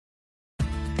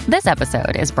This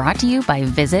episode is brought to you by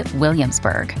Visit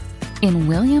Williamsburg. In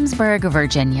Williamsburg,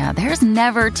 Virginia, there's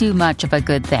never too much of a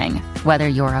good thing. Whether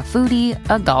you're a foodie,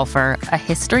 a golfer, a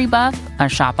history buff, a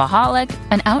shopaholic,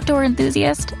 an outdoor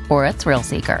enthusiast, or a thrill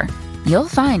seeker, you'll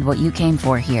find what you came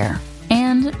for here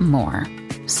and more.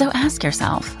 So ask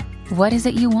yourself, what is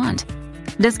it you want?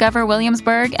 Discover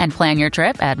Williamsburg and plan your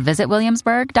trip at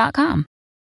visitwilliamsburg.com.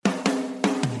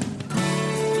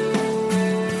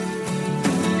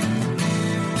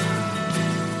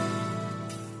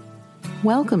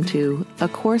 Welcome to A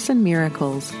Course in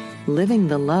Miracles, Living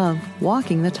the Love,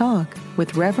 Walking the Talk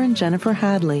with Reverend Jennifer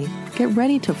Hadley. Get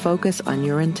ready to focus on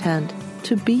your intent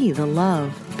to be the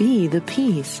love, be the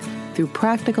peace through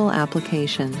practical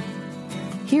application.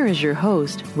 Here is your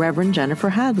host, Reverend Jennifer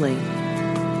Hadley.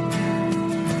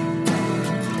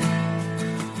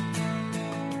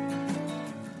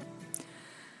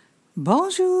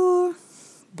 Bonjour.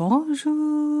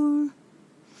 Bonjour.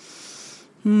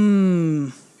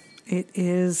 It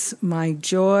is my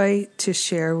joy to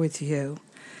share with you.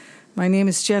 My name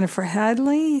is Jennifer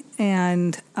Hadley,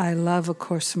 and I love A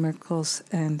Course in Miracles,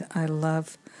 and I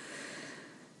love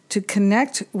to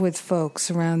connect with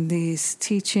folks around these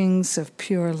teachings of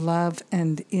pure love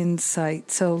and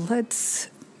insight. So let's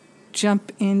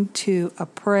jump into a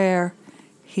prayer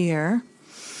here.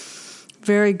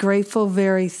 Very grateful,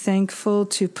 very thankful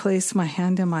to place my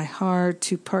hand in my heart,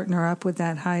 to partner up with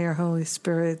that higher Holy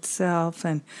Spirit self,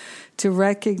 and to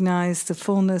recognize the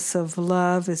fullness of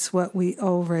love is what we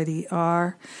already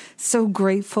are. So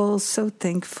grateful, so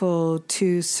thankful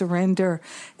to surrender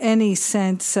any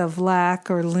sense of lack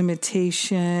or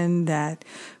limitation that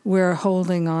we're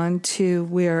holding on to.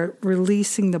 We're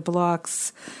releasing the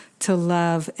blocks to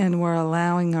love, and we're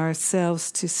allowing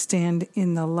ourselves to stand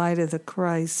in the light of the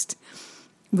Christ,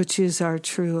 which is our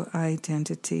true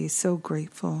identity. So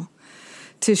grateful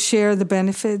to share the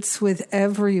benefits with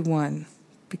everyone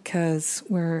because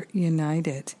we're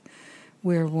united.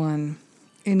 We're one.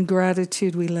 In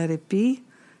gratitude, we let it be,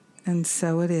 and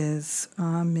so it is.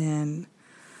 Amen.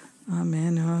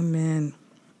 Amen. Amen.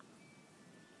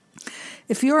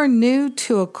 If you're new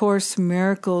to A Course in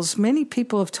Miracles, many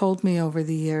people have told me over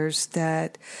the years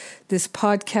that this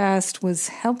podcast was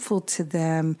helpful to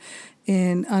them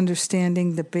in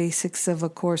understanding the basics of A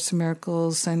Course in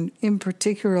Miracles. And in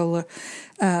particular,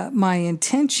 my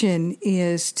intention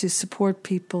is to support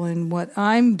people in what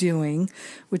I'm doing,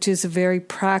 which is a very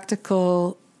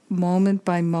practical,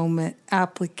 moment-by-moment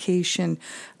application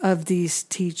of these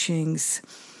teachings.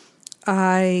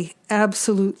 I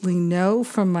absolutely know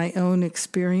from my own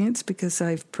experience, because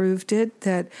I've proved it,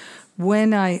 that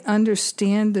when I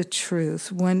understand the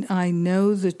truth, when I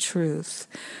know the truth,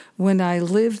 when I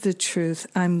live the truth,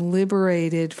 I'm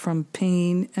liberated from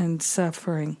pain and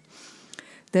suffering.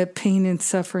 That pain and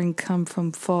suffering come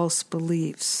from false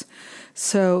beliefs.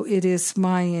 So it is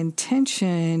my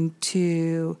intention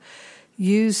to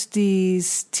use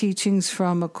these teachings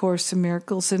from A Course in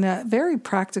Miracles in a very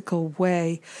practical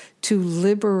way to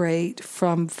liberate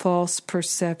from false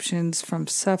perceptions, from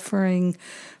suffering,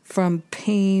 from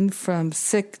pain, from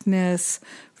sickness,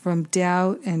 from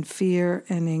doubt and fear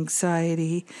and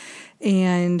anxiety.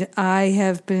 And I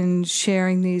have been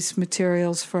sharing these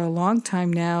materials for a long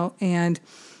time now and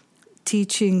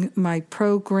teaching my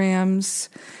programs,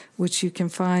 which you can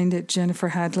find at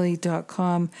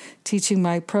jenniferhadley.com, teaching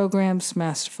my programs,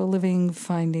 Masterful Living,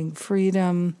 Finding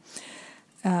Freedom,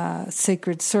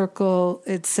 Sacred Circle,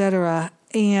 etc.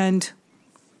 And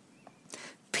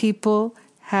people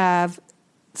have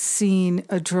seen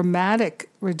a dramatic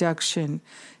reduction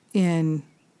in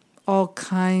all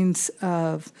kinds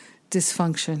of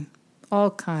dysfunction, all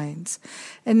kinds.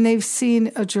 And they've seen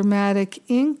a dramatic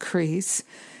increase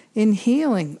in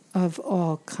healing of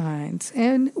all kinds.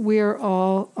 And we're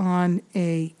all on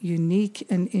a unique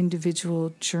and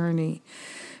individual journey.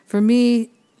 For me,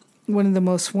 one of the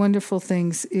most wonderful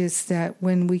things is that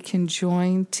when we can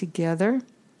join together,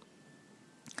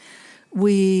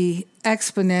 we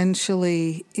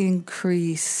exponentially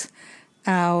increase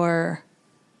our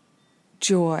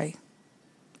joy,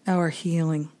 our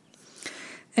healing.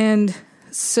 And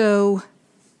so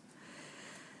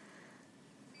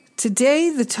today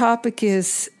the topic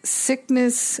is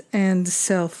sickness and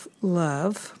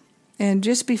self-love. And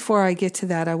just before I get to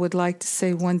that, I would like to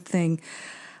say one thing.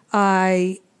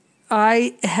 I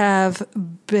have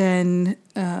been,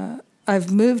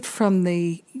 I've moved from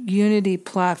the Unity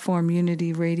platform,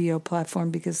 Unity radio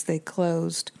platform, because they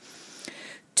closed,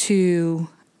 to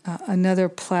another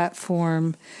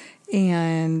platform,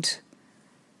 and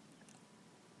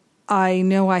I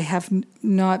know I have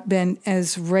not been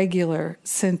as regular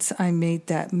since I made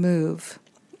that move.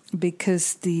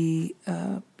 because the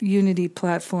Unity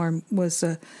platform was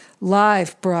a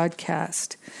live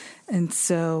broadcast. And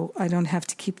so I don't have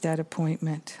to keep that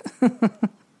appointment.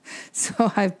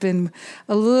 So I've been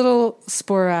a little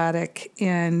sporadic,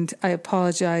 and I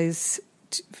apologize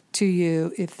to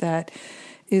you if that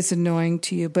is annoying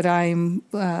to you. But I'm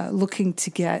looking to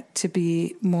get to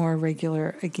be more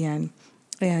regular again,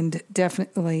 and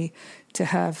definitely to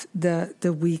have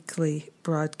the weekly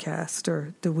broadcast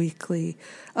or the weekly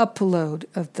upload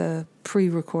of the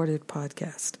pre-recorded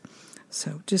podcast.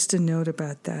 So just a note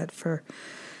about that for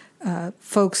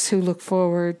folks who look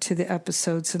forward to the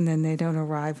episodes and then they don't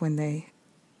arrive when they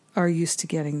are used to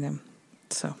getting them.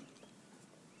 So,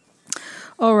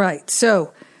 all right.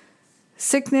 So,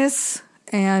 sickness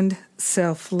and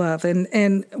self-love.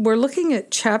 And we're looking at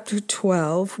chapter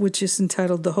 12, which is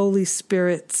entitled The Holy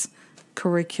Spirit's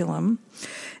Curriculum,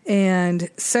 and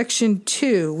section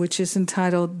 2, which is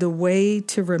entitled The Way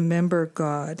to Remember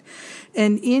God.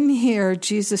 And in here,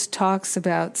 Jesus talks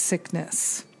about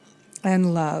sickness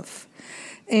and love.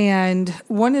 And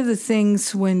one of the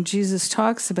things when Jesus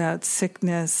talks about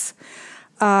sickness,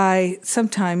 I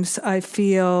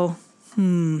feel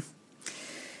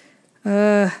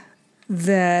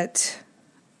that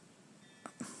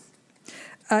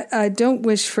I don't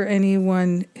wish for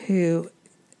anyone who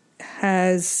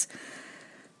has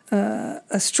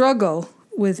a struggle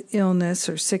with illness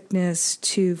or sickness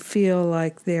to feel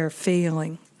like they're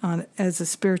failing as a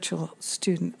spiritual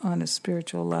student on a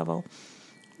spiritual level.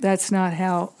 That's not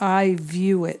how I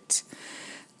view it.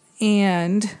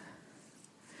 And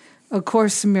A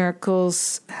Course in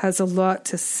Miracles has a lot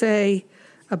to say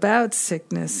about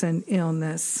sickness and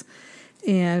illness.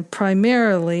 And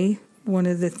primarily, one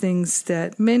of the things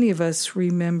that many of us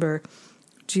remember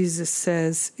Jesus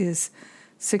says is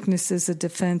sickness is a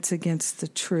defense against the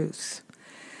truth.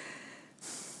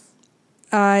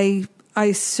 I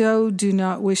so do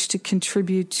not wish to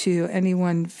contribute to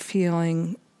anyone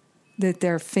feeling that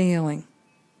they're failing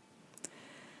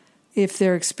if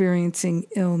they're experiencing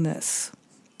illness.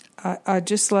 I'd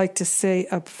just like to say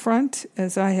up front,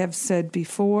 as I have said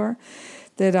before,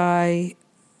 that I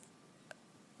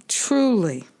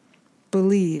truly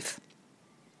believe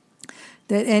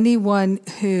that anyone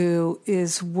who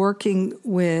is working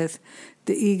with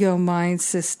the ego mind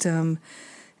system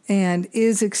and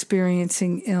is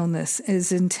experiencing illness,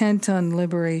 is intent on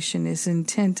liberation, is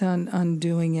intent on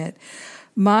undoing it.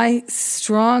 My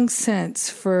strong sense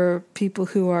for people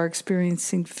who are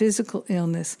experiencing physical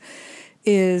illness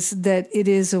is that it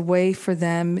is a way for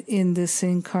them in this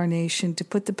incarnation to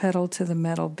put the pedal to the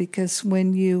metal, because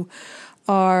when you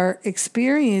are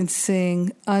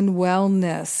experiencing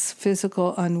unwellness,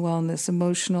 physical unwellness,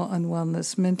 emotional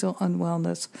unwellness, mental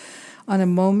unwellness, on a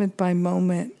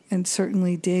moment-by-moment and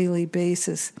certainly daily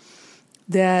basis,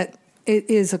 that it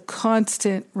is a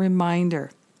constant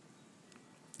reminder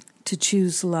to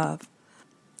choose love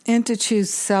and to choose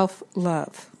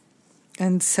self-love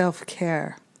and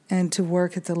self-care and to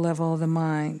work at the level of the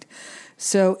mind.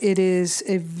 So it is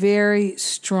a very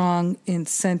strong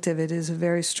incentive. It is a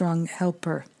very strong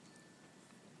helper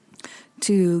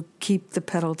to keep the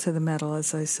pedal to the metal,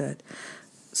 as I said.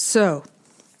 So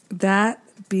that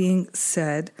being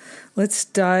said, let's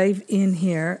dive in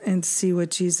here and see what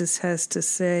Jesus has to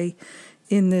say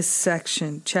in this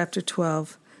section, chapter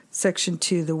 12, section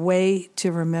 2, the way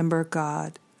to remember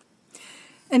God.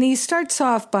 And he starts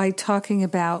off by talking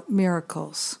about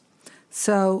miracles.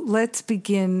 So let's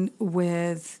begin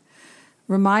with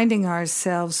reminding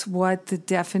ourselves what the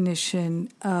definition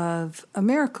of a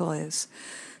miracle is.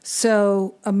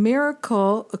 So a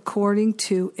miracle, according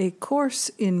to A Course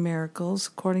in Miracles,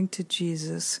 according to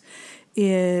Jesus,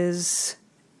 is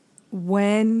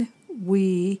when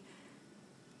we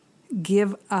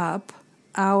give up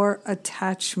our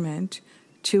attachment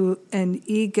to an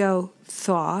ego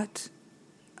thought,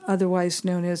 otherwise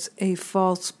known as a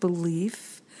false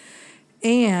belief,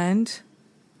 and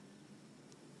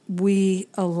we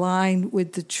align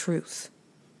with the truth.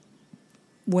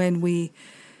 When we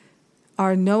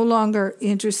are no longer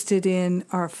interested in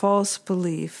our false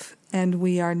belief, and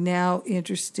we are now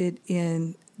interested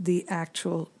in the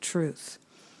actual truth.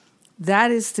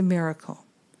 That is the miracle.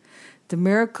 The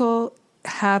miracle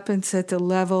happens at the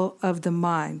level of the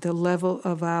mind, the level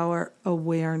of our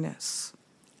awareness.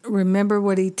 Remember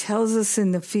what he tells us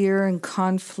in the fear and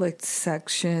conflict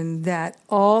section, that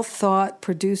all thought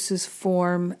produces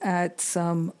form at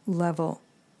some level.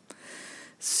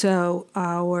 So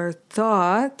our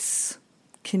thoughts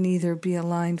can either be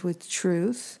aligned with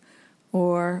truth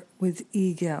or with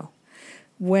ego.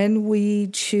 When we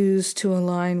choose to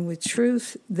align with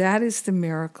truth, that is the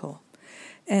miracle.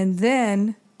 And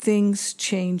then things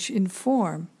change in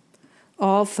form.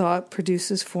 All thought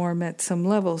produces form at some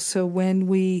level. So when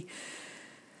we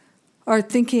are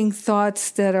thinking thoughts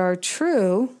that are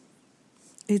true,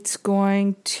 it's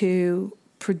going to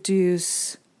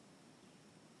produce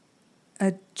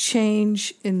a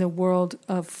change in the world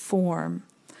of form.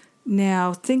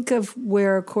 Now, think of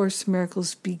where A Course in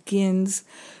Miracles begins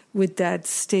with that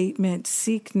statement,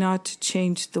 seek not to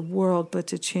change the world, but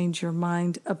to change your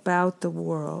mind about the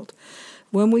world.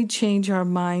 When we change our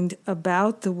mind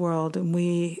about the world and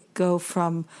we go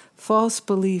from false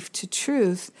belief to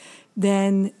truth,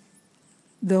 then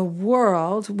the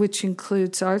world, which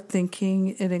includes our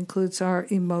thinking, it includes our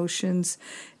emotions,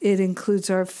 it includes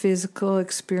our physical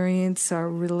experience, our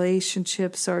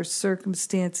relationships, our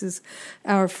circumstances,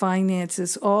 our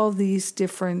finances, all these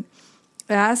different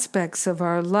aspects of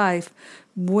our life.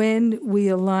 When we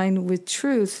align with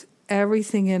truth,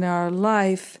 everything in our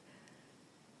life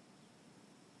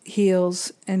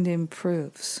heals and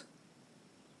improves.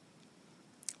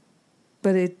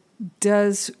 But it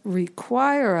does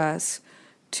require us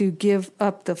to give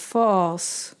up the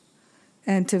false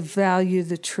and to value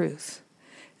the truth.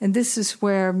 And this is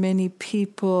where many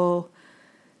people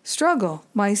struggle,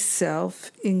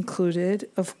 myself included,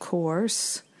 of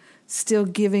course, still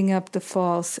giving up the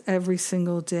false every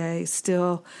single day,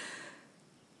 still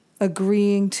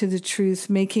agreeing to the truth,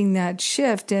 making that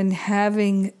shift and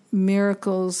having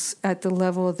miracles at the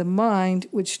level of the mind,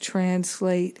 which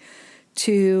translate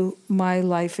to my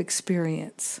life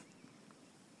experience.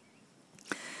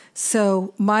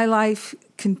 So my life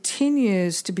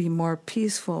continues to be more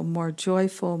peaceful, more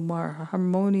joyful, more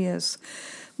harmonious,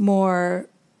 more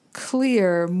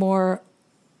clear, more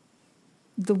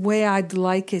the way I'd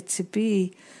like it to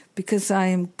be, because I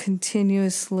am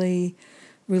continuously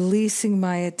releasing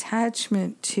my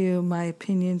attachment to my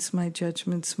opinions, my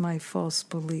judgments, my false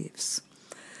beliefs.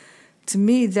 To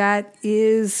me, that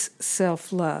is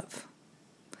self-love.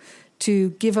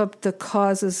 To give up the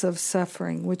causes of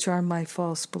suffering, which are my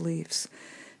false beliefs.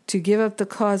 To give up the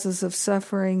causes of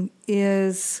suffering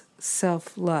is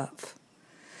self-love.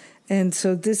 And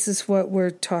so this is what we're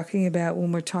talking about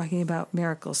when we're talking about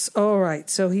miracles. All right,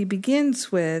 so he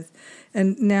begins with,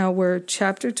 and now we're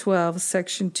chapter 12,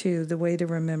 section 2, the way to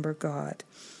remember God.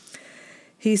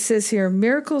 He says here,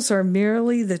 miracles are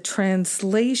merely the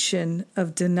translation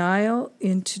of denial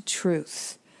into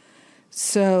truth.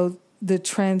 So the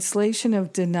translation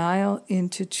of denial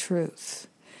into truth,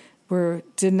 where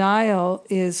denial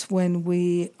is when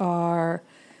we are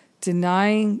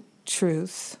denying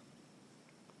truth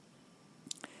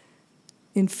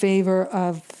in favor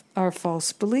of our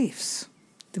false beliefs,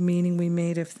 the meaning we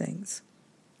made of things.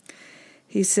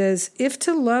 He says, if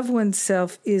to love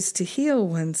oneself is to heal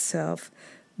oneself,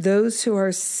 those who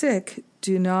are sick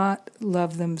do not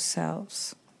love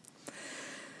themselves.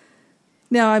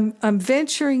 Now, I'm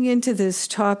venturing into this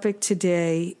topic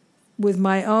today with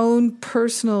my own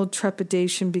personal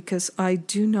trepidation, because I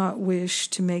do not wish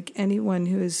to make anyone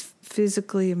who is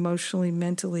physically, emotionally,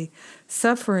 mentally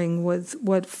suffering with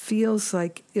what feels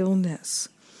like illness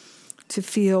to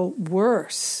feel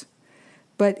worse,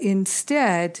 but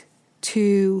instead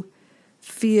to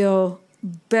feel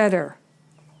better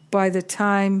by the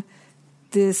time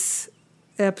this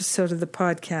episode of the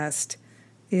podcast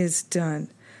is done.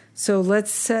 So let's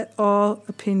set all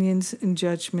opinions and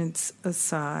judgments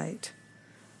aside.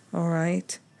 All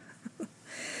right?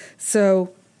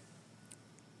 So,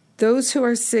 those who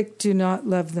are sick do not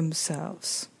love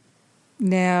themselves.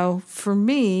 Now, for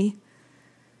me,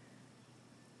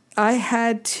 I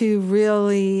had to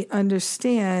really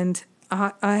understand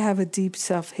I have a deep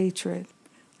self-hatred.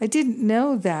 I didn't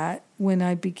know that when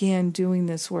I began doing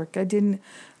this work. I didn't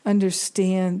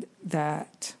understand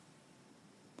that.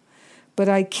 But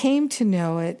I came to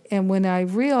know it, and when I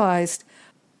realized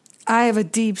I have a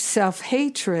deep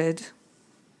self-hatred,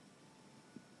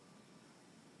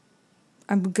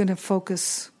 I'm going to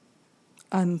focus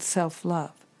on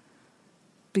self-love.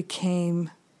 Became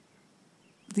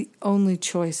the only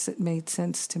choice that made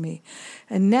sense to me.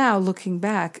 And now, looking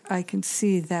back, I can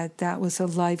see that that was a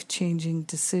life-changing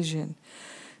decision.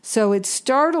 So it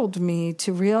startled me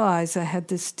to realize I had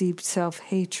this deep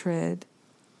self-hatred,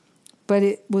 but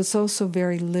it was also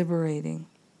very liberating.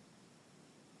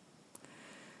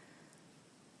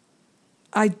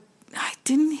 I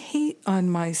didn't hate on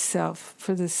myself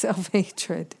for the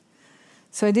self-hatred,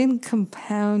 so I didn't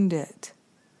compound it.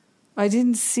 I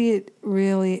didn't see it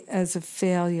really as a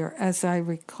failure, as I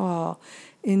recall.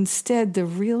 Instead, the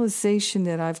realization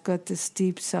that I've got this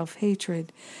deep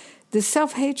self-hatred, the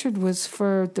self-hatred was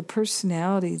for the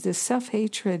personality. The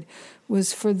self-hatred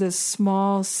was for the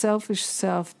small, selfish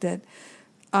self that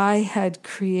I had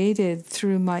created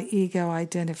through my ego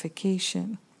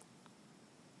identification.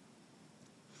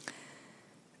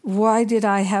 Why did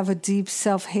I have a deep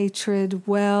self-hatred?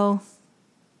 Well,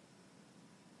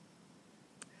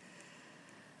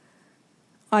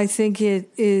 I think it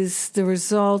is the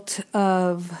result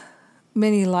of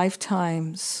many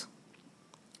lifetimes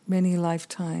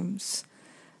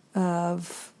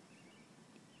of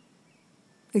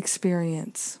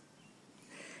experience.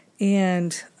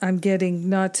 And I'm getting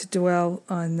not to dwell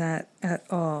on that at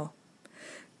all.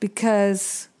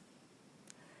 Because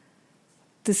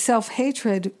the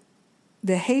self-hatred,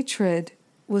 the hatred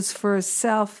was for a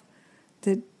self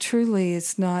that truly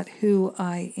is not who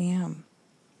I am.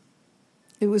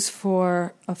 It was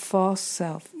for a false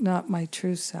self, not my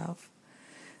true self.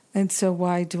 And so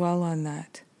why dwell on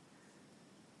that?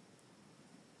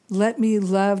 Let me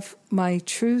love my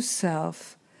true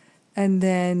self, and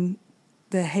then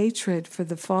the hatred for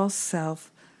the false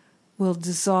self will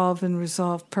dissolve and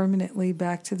resolve permanently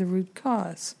back to the root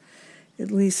cause.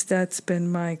 At least that's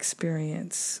been my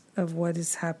experience of what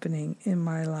is happening in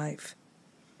my life.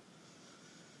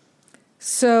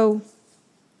 So,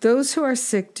 those who are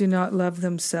sick do not love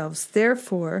themselves.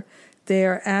 Therefore, they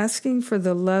are asking for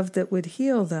the love that would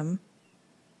heal them,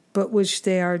 but which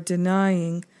they are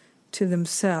denying to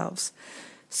themselves.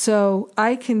 So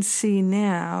I can see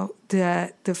now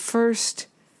that the first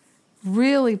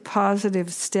really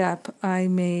positive step I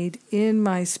made in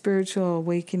my spiritual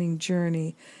awakening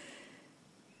journey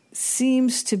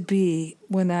seems to be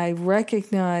when I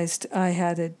recognized I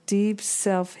had a deep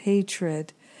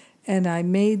self-hatred and I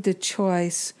made the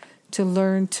choice to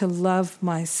learn to love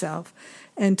myself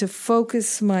and to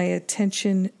focus my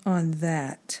attention on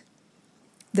that.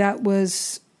 That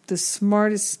was the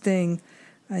smartest thing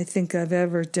I think I've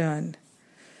ever done.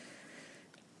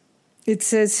 It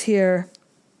says here,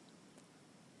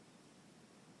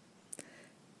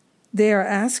 they are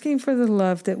asking for the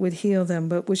love that would heal them,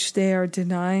 but which they are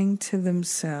denying to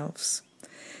themselves.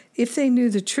 If they knew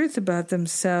the truth about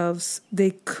themselves,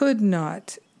 they could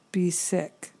not be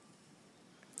sick.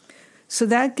 So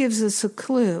that gives us a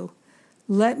clue.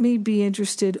 Let me be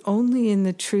interested only in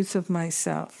the truth of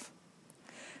myself.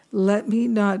 Let me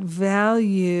not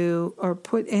value or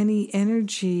put any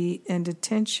energy and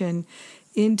attention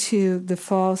into the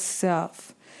false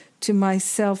self, to my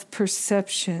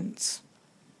self-perceptions.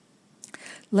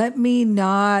 Let me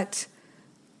not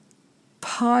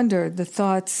ponder the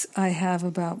thoughts I have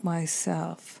about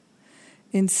myself.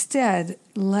 Instead,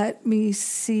 let me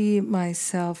see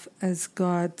myself as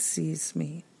God sees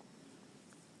me.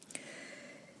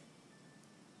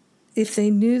 If they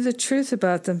knew the truth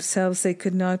about themselves, they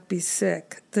could not be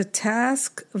sick. The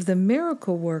task of the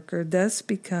miracle worker thus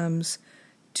becomes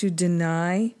to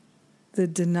deny the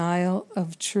denial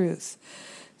of truth.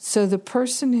 So the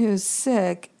person who is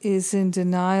sick is in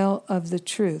denial of the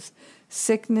truth.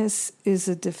 Sickness is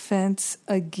a defense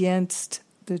against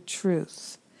the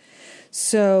truth.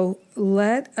 So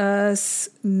let us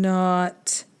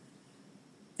not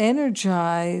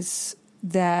energize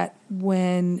that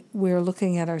when we're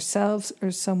looking at ourselves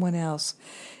or someone else.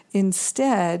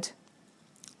 Instead,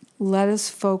 let us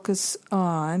focus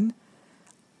on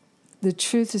the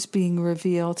truth is being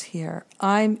revealed here.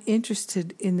 I'm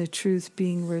interested in the truth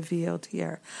being revealed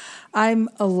here. I'm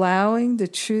allowing the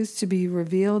truth to be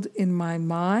revealed in my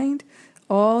mind.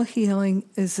 All healing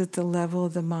is at the level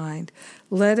of the mind.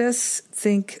 Let us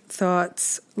think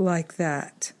thoughts like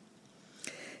that.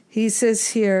 He says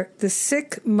here, the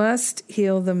sick must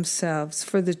heal themselves,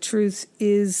 for the truth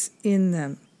is in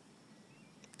them.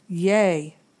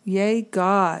 Yea,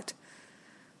 God.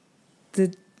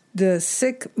 The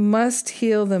sick must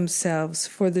heal themselves,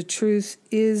 for the truth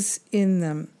is in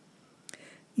them.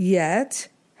 Yet,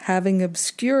 having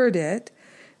obscured it,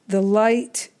 the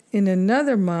light in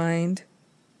another mind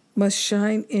must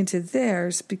shine into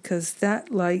theirs, because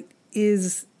that light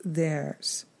is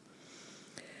theirs.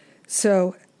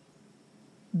 So,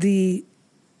 the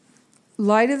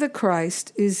light of the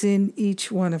Christ is in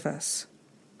each one of us.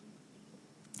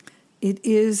 It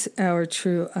is our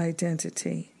true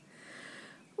identity.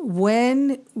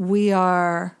 When we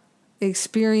are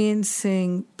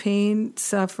experiencing pain,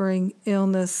 suffering,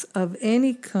 illness of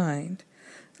any kind,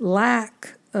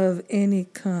 lack of any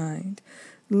kind,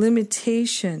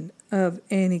 limitation of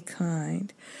any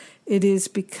kind, it is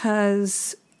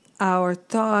because our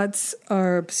thoughts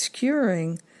are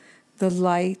obscuring the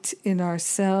light in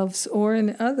ourselves or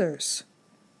in others.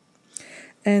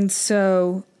 And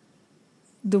so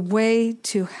the way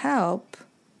to help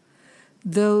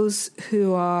those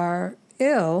who are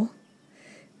ill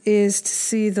is to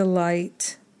see the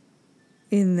light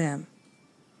in them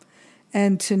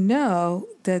and to know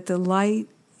that the light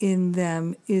in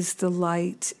them is the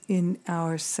light in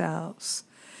ourselves,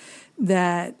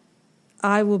 that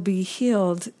I will be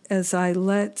healed as I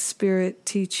let Spirit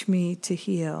teach me to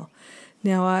heal.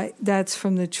 Now, that's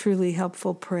from the Truly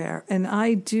Helpful Prayer. And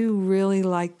I do really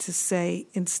like to say,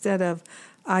 instead of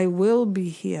I will be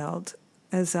healed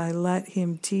as I let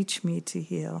Him teach me to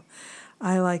heal,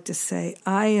 I like to say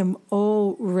I am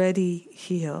already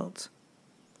healed.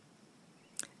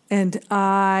 And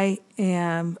I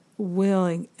am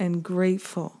willing and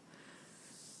grateful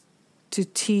to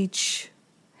teach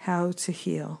how to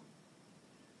heal.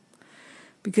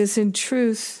 Because in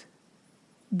truth,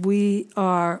 we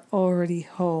are already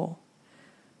whole.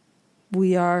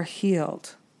 We are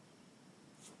healed.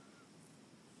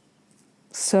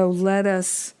 So let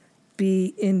us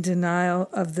be in denial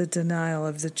of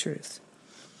the truth.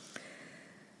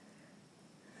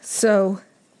 So,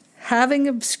 having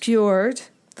obscured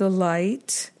the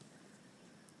light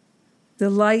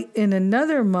in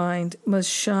another mind must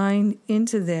shine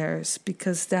into theirs,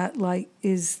 because that light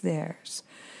is theirs.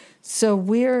 So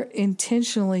we're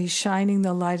intentionally shining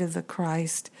the light of the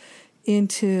Christ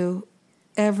into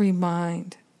every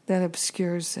mind that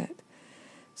obscures it.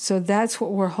 So that's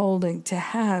what we're holding,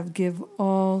 to give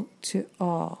all to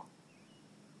all.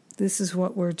 This is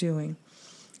what we're doing.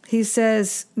 He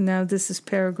says, now this is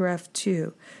paragraph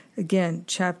 2, again,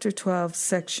 chapter 12,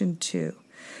 section 2.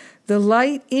 The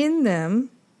light in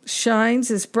them shines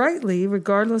as brightly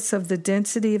regardless of the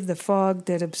density of the fog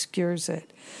that obscures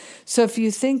it. So if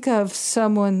you think of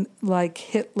someone like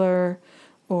Hitler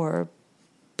or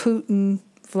Putin,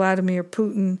 Vladimir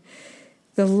Putin,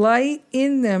 the light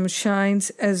in them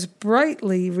shines as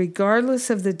brightly regardless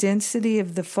of the density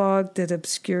of the fog that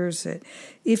obscures it.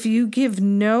 If you give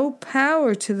no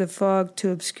power to the fog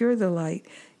to obscure the light,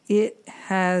 it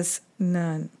has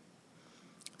none.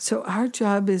 So our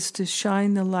job is to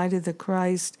shine the light of the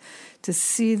Christ, to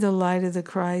see the light of the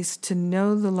Christ, to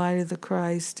know the light of the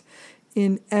Christ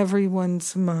in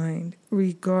everyone's mind,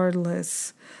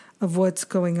 regardless of what's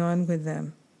going on with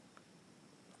them.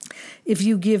 If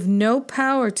you give no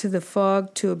power to the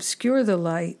fog to obscure the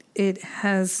light, it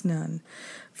has none.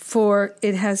 For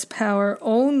it has power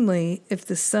only if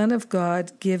the Son of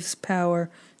God gives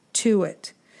power to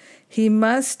it. He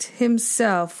must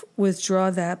himself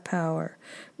withdraw that power,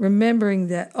 remembering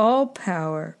that all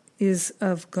power is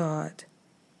of God.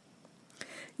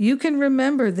 You can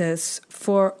remember this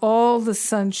for all the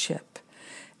sonship.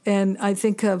 And I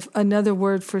think of another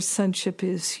word for sonship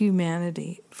is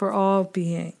humanity, for all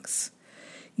beings.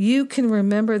 You can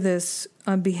remember this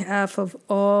on behalf of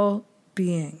all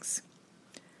beings.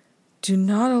 Do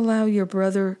not allow your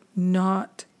brother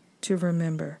not to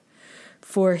remember,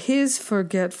 for his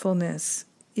forgetfulness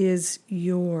is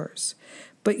yours,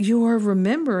 but your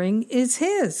remembering is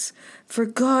his, for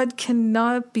God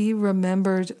cannot be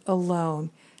remembered alone.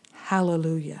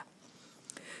 Hallelujah.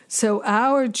 So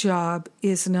our job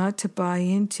is not to buy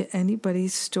into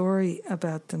anybody's story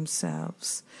about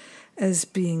themselves as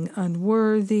being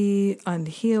unworthy,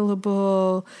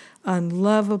 unhealable,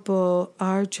 unlovable.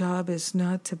 Our job is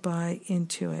not to buy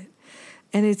into it.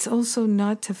 And it's also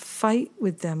not to fight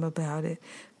with them about it,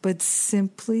 but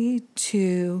simply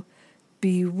to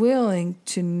be willing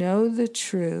to know the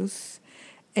truth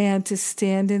and to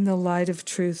stand in the light of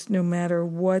truth no matter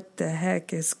what the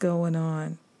heck is going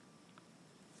on.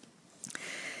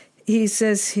 He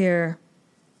says here,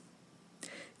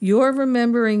 your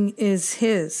remembering is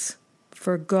his,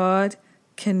 for God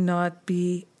cannot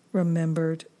be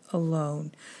remembered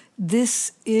alone.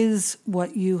 This is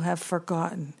what you have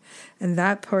forgotten. And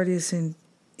that part is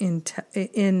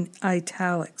in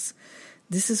italics.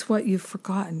 This is what you've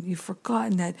forgotten. You've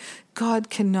forgotten that God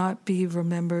cannot be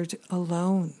remembered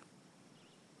alone.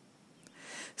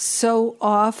 So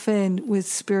often with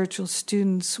spiritual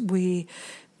students, we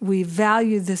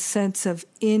value the sense of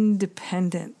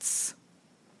independence,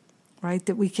 right?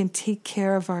 That we can take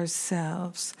care of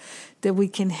ourselves, that we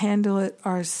can handle it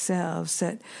ourselves,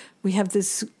 that we have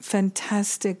this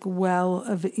fantastic well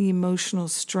of emotional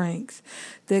strength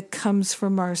that comes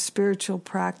from our spiritual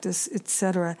practice,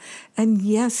 etc. And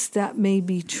yes, that may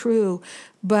be true,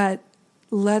 but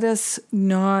let us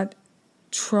not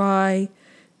try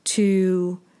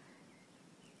to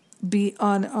be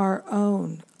on our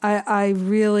own. I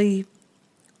really,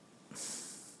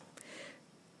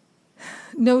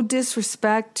 no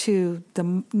disrespect to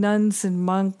the nuns and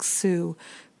monks who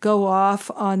go off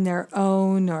on their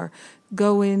own or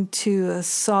go into a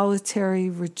solitary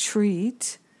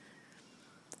retreat.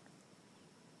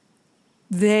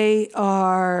 They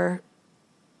are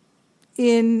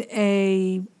in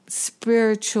a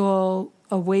spiritual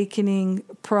awakening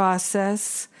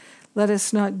process. Let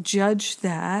us not judge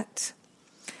that.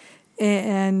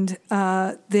 And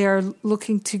they're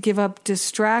looking to give up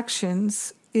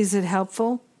distractions. Is it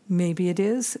helpful? Maybe it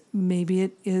is. Maybe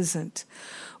it isn't.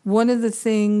 One of the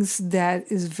things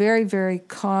that is very, very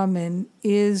common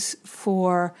is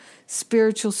for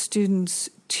spiritual students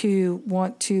to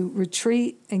want to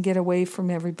retreat and get away from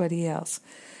everybody else.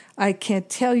 I can't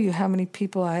tell you how many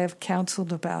people I have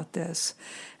counseled about this.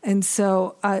 And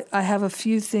so I have a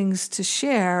few things to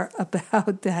share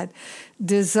about that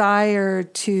desire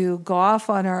to go off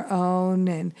on our own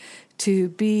and to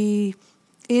be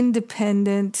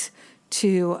independent,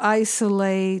 to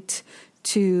isolate,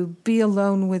 to be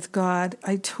alone with God.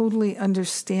 I totally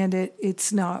understand it.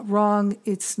 It's not wrong.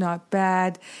 It's not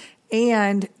bad.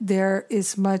 And there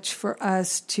is much for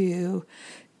us to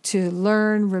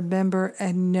learn, remember,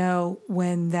 and know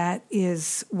when that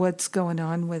is what's going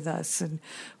on with us and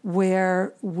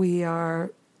where we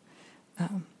are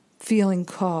feeling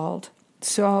called.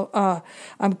 So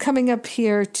I'm coming up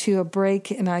here to a break,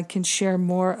 and I can share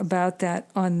more about that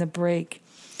on the break.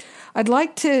 I'd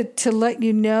like to let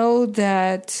you know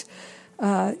that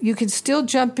you can still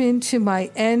jump into my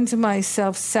End My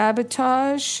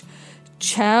Self-Sabotage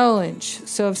challenge.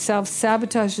 So if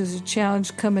self-sabotage is a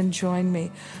challenge, come and join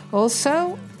me.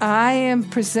 Also, I am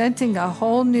presenting a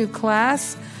whole new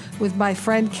class with my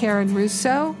friend Karen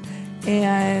Russo,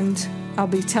 and I'll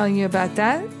be telling you about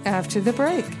that after the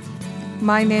break.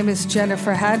 My name is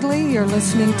Jennifer Hadley. You're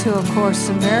listening to A Course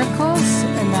in Miracles,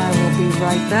 and I will be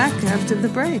right back after the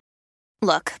break.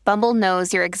 Look, Bumble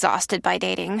knows you're exhausted by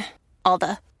dating. All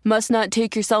the must not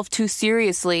take yourself too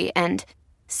seriously and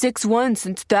 6'1"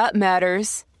 since that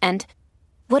matters. And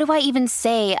what do I even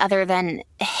say other than,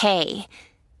 hey?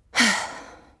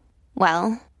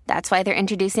 Well, that's why they're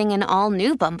introducing an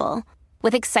all-new Bumble,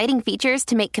 with exciting features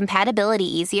to make compatibility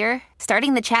easier,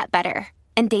 starting the chat better,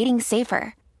 and dating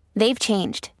safer. They've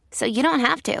changed, so you don't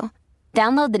have to.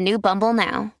 Download the new Bumble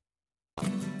now.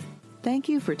 Thank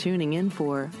you for tuning in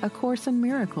for A Course in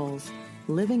Miracles,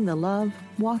 Living the Love,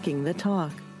 Walking the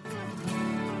Talk.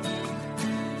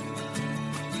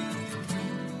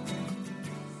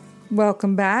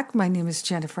 Welcome back. My name is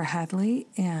Jennifer Hadley,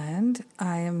 and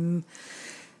I am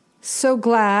so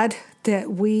glad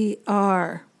that we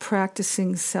are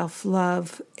practicing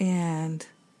self-love and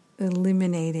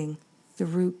eliminating the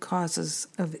root causes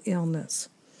of illness.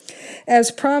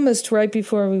 As promised right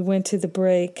before we went to the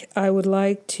break, I would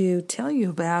like to tell you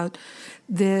about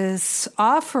this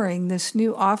offering, this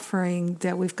new offering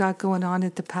that we've got going on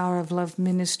at the Power of Love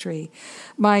Ministry.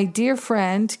 My dear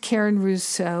friend, Karen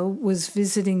Russo, was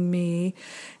visiting me,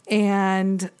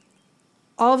 and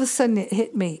all of a sudden it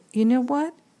hit me. You know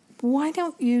what? Why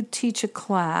don't you teach a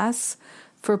class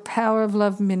for Power of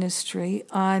Love Ministry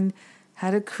on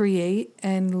how to create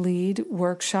and lead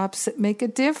workshops that make a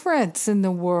difference in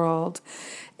the world?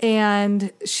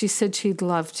 And she said she'd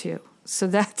love to. So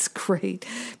that's great,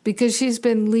 because she's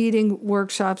been leading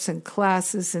workshops and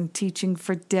classes and teaching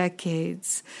for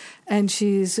decades, and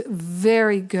she's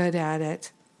very good at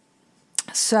it.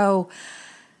 So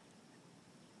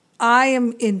I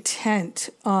am intent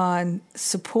on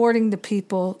supporting the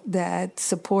people that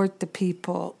support the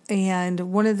people.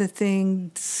 And one of the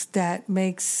things that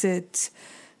makes it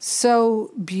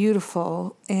so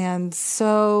beautiful and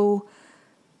so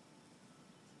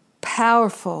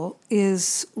powerful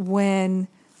is when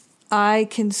I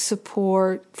can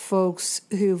support folks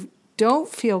who don't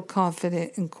feel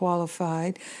confident and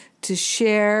qualified to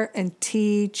share and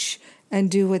teach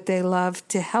and do what they love,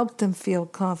 to help them feel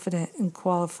confident and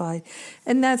qualified.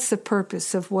 And that's the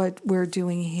purpose of what we're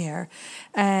doing here.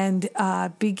 And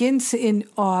begins in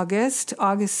August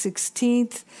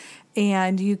 16th,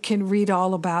 and you can read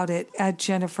all about it at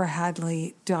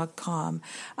jenniferhadley.com.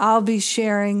 I'll be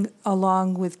sharing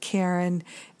along with Karen,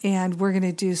 and we're going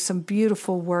to do some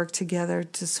beautiful work together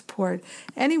to support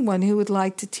anyone who would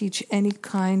like to teach any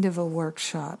kind of a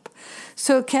workshop.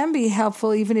 So it can be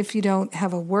helpful even if you don't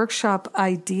have a workshop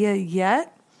idea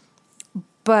yet,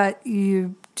 but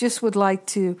you just would like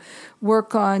to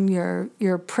work on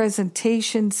your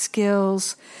presentation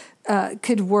skills.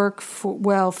 Could work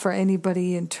well for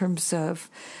anybody in terms of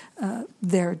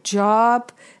their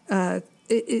job.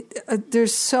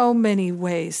 There's so many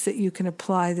ways that you can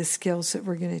apply the skills that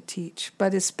we're going to teach,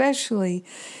 but especially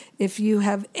if you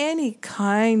have any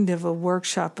kind of a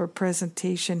workshop or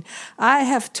presentation. I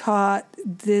have taught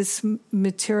this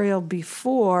material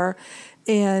before,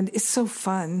 and it's so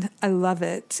fun. I love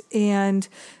it. And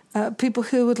people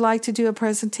who would like to do a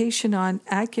presentation on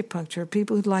acupuncture,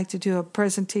 people who'd like to do a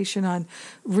presentation on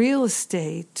real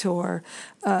estate or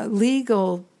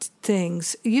legal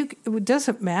things. It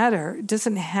doesn't matter. It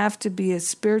doesn't have to be a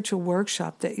spiritual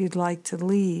workshop that you'd like to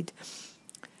lead.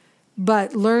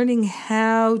 But learning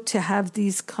how to have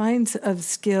these kinds of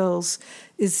skills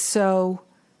is so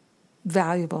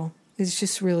valuable. It's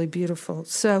just really beautiful.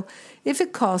 So if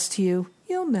it calls to you,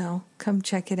 you'll know. Come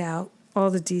check it out. All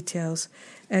the details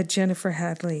at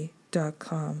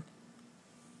jenniferhadley.com.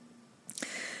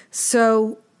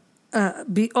 So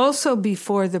also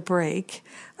before the break,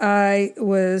 I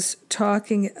was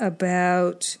talking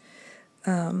about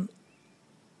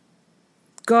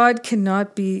God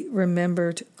cannot be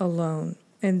remembered alone.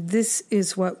 And this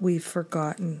is what we've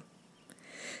forgotten.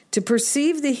 To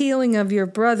perceive the healing of your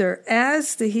brother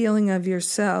as the healing of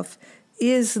yourself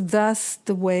is thus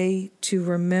the way to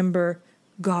remember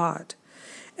God.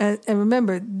 And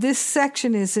remember, this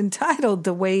section is entitled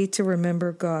The Way to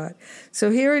Remember God.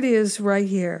 So here it is right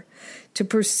here. To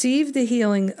perceive the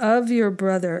healing of your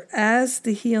brother as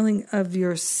the healing of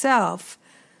yourself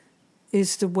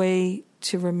is the way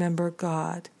to remember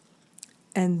God.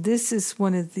 And this is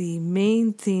one of the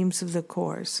main themes of the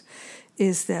Course,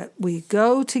 is that we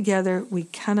go together, we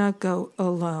cannot go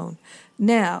alone.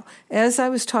 Now, as I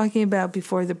was talking about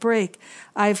before the break,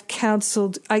 I've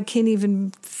counseled, I can't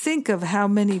even think of how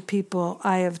many people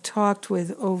I have talked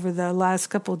with over the last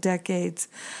couple decades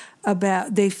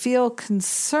about, they feel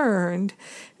concerned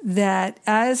that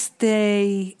as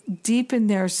they deepen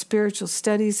their spiritual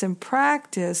studies and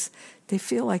practice, they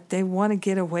feel like they want to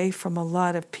get away from a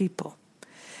lot of people.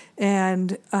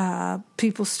 And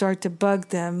people start to bug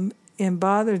them and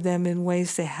bother them in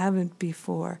ways they haven't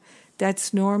before.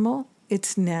 That's normal.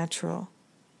 It's natural.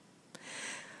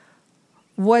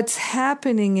 What's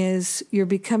happening is you're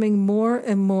becoming more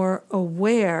and more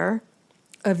aware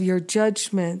of your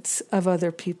judgments of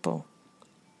other people.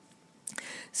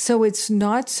 So it's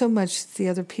not so much the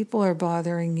other people are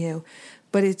bothering you,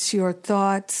 but it's your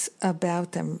thoughts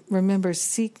about them. Remember,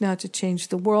 seek not to change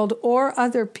the world or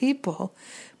other people,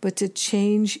 but to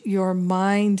change your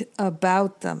mind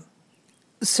about them.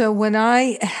 So when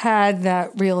I had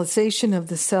that realization of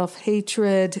the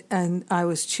self-hatred and I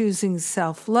was choosing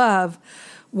self-love,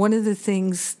 one of the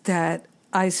things that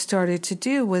I started to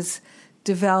do was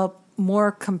develop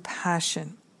more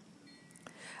compassion.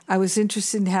 I was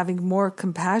interested in having more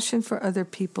compassion for other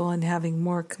people and having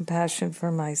more compassion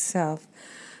for myself.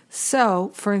 So,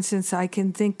 for instance, I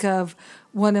can think of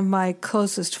one of my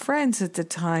closest friends at the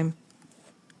time.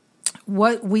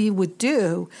 What we would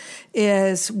do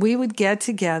is we would get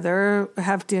together,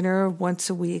 have dinner once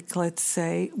a week, let's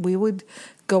say. We would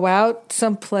go out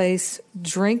someplace,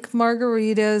 drink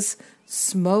margaritas,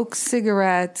 smoke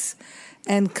cigarettes,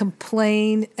 and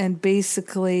complain and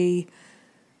basically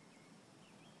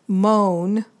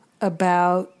moan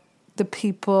about the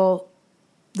people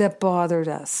that bothered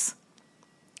us.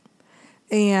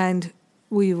 And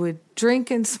we would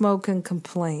drink and smoke and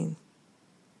complain.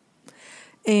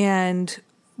 And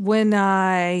when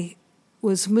I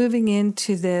was moving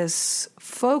into this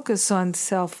focus on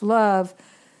self-love,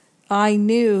 I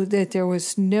knew that there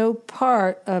was no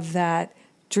part of that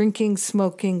drinking,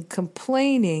 smoking,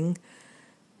 complaining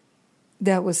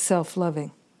that was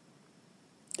self-loving.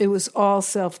 It was all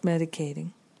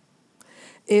self-medicating.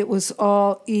 It was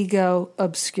all ego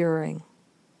obscuring.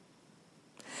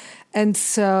 And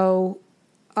so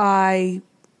I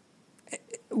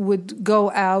would go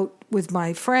out with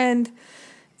my friend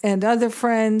and other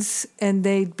friends, and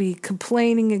they'd be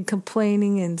complaining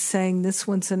and saying this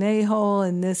one's an a-hole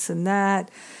and this and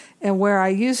that. And where I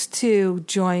used to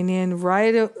join in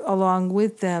right along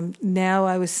with them, now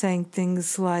I was saying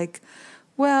things like,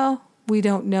 well, we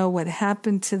don't know what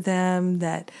happened to them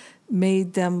that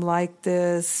made them like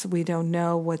this. We don't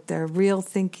know what their real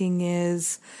thinking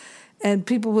is. And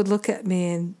people would look at me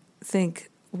and think,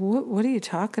 what are you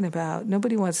talking about?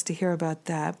 Nobody wants to hear about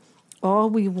that.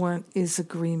 All we want is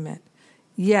agreement.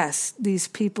 Yes, these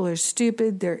people are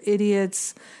stupid, they're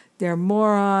idiots, they're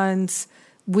morons.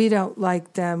 We don't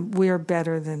like them, we're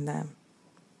better than them.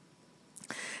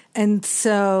 And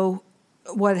so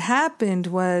what happened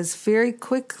was very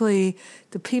quickly,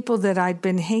 the people that I'd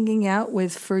been hanging out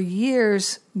with for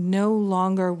years no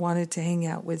longer wanted to hang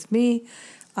out with me.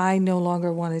 I no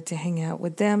longer wanted to hang out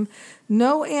with them.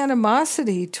 No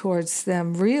animosity towards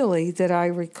them, really, that I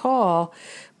recall,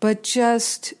 but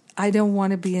just, I don't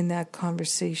want to be in that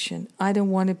conversation. I don't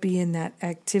want to be in that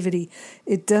activity.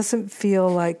 It doesn't feel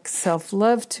like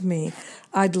self-love to me.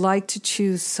 I'd like to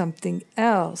choose something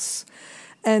else.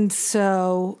 And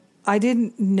so I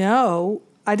didn't know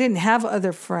I didn't have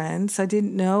other friends. I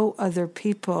didn't know other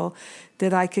people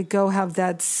that I could go have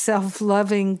that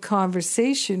self-loving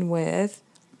conversation with.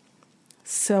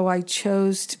 So I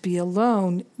chose to be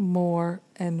alone more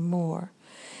and more.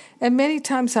 And many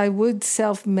times I would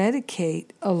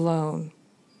self-medicate alone.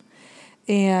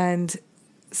 And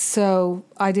so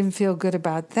I didn't feel good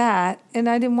about that. And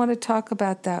I didn't want to talk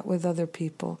about that with other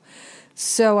people.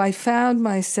 So I found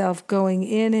myself going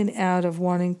in and out of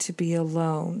wanting to be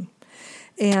alone.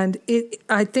 And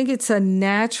I think it's a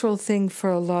natural thing for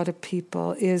a lot of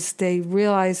people is they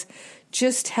realize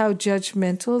just how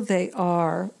judgmental they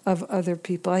are of other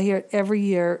people. I hear it every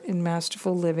year in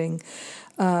Masterful Living.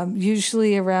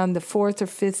 Usually around the 4th or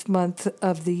 5th month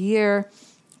of the year,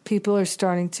 people are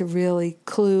starting to really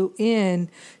clue in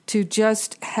to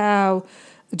just how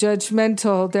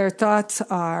judgmental their thoughts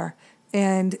are,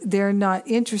 and they're not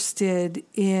interested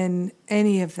in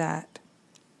any of that.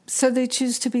 So they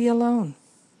choose to be alone.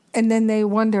 And then they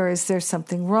wonder, is there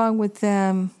something wrong with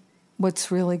them?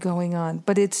 What's really going on?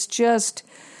 But it's just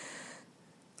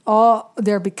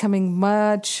they're becoming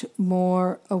much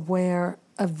more aware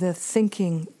of the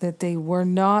thinking that they were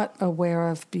not aware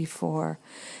of before.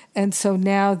 And so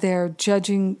now they're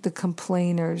judging the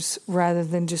complainers rather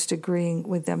than just agreeing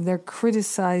with them. They're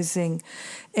criticizing,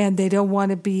 and they don't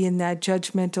want to be in that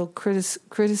judgmental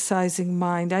criticizing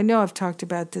mind. I know I've talked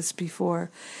about this before,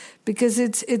 because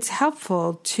it's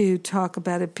helpful to talk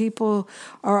about it. People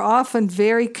are often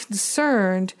very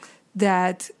concerned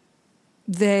that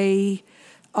they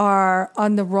are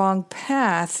on the wrong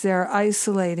path. They're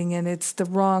isolating, and it's the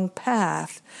wrong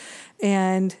path.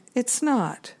 And it's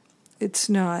not. It's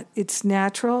not. It's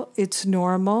natural. It's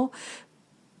normal.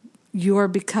 You're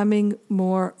becoming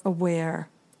more aware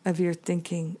of your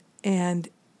thinking, and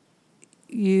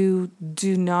you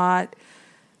do not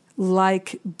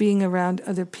like being around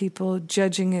other people,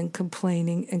 judging and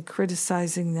complaining and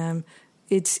criticizing them.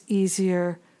 It's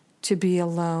easier to be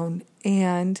alone.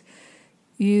 And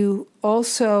you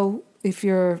also, if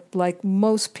you're like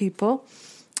most people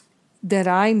that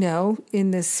I know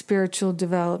in this spiritual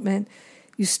development,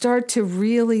 you start to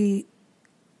really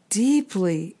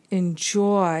deeply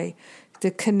enjoy the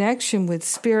connection with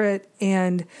Spirit,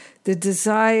 and the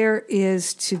desire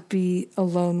is to be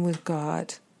alone with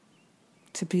God.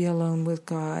 To be alone with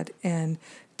God and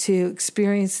to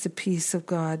experience the peace of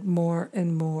God more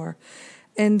and more.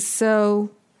 And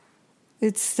so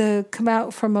it's the come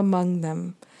out from among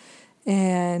them,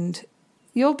 and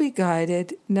you'll be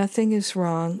guided. Nothing is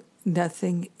wrong.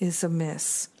 Nothing is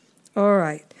amiss. All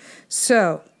right.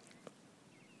 So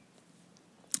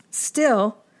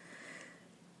still,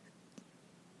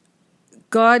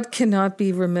 God cannot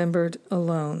be remembered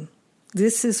alone.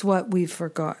 This is what we've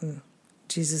forgotten.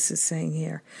 Jesus is saying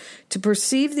here, to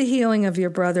perceive the healing of your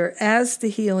brother as the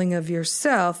healing of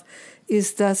yourself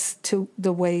is thus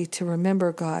the way to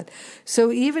remember God.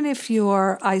 So even if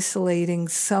you're isolating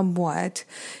somewhat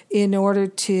in order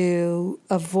to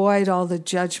avoid all the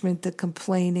judgment, the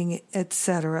complaining,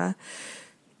 etc.,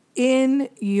 in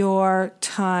your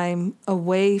time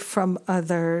away from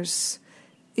others,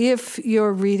 if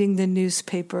you're reading the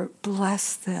newspaper,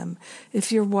 bless them.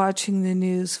 If you're watching the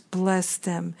news, bless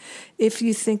them. If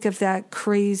you think of that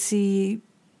crazy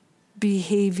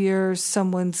behavior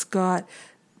someone's got,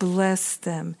 bless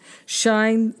them.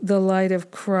 Shine the light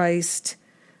of Christ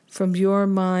from your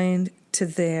mind to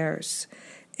theirs.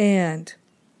 And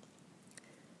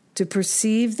to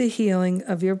perceive the healing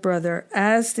of your brother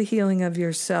as the healing of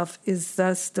yourself is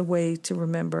thus the way to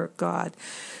remember God.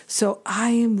 So I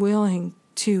am willing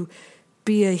to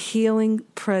be a healing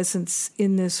presence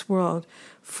in this world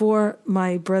for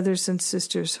my brothers and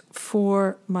sisters,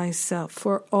 for myself,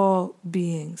 for all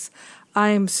beings. I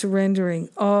am surrendering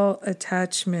all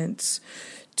attachments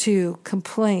to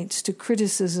complaints, to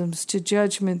criticisms, to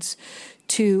judgments,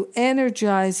 to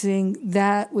energizing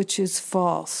that which is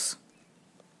false.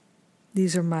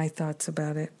 These are my thoughts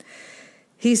about it.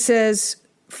 He says,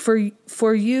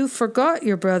 for you forgot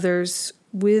your brothers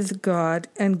with God,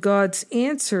 and God's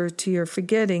answer to your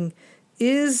forgetting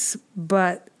is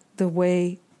but the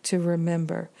way to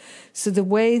remember. So the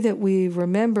way that we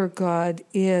remember God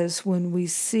is when we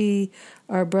see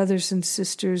our brothers and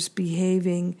sisters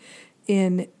behaving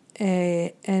in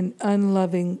an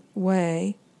unloving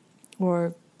way,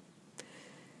 or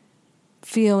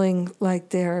feeling like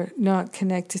they're not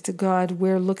connected to God.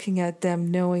 We're looking at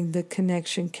them knowing the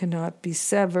connection cannot be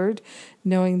severed,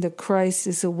 knowing that Christ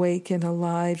is awake and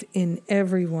alive in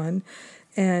everyone,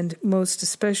 and most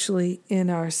especially in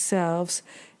ourselves,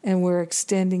 and we're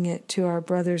extending it to our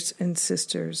brothers and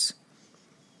sisters.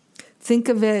 Think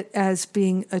of it as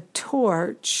being a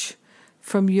torch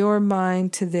from your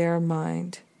mind to their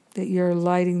mind, that you're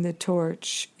lighting the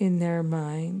torch in their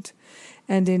mind.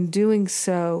 And in doing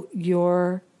so,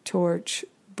 your torch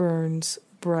burns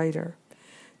brighter.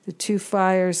 The two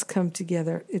fires come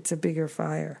together. It's a bigger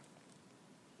fire.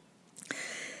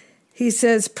 He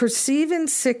says, perceive in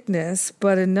sickness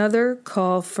but another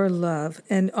call for love,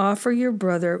 and offer your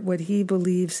brother what he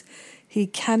believes he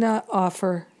cannot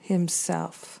offer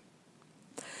himself.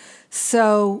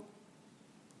 So,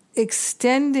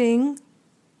 extending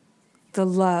the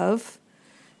love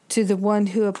to the one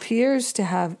who appears to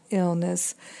have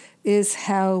illness is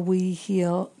how we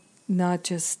heal not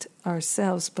just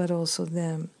ourselves, but also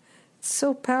them. It's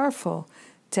so powerful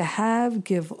to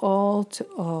give all to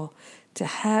all, to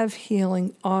have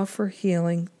healing, offer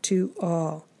healing to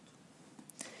all.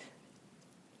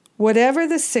 Whatever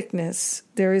the sickness,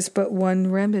 there is but one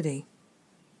remedy.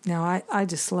 Now, I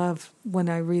just love when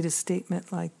I read a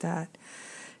statement like that.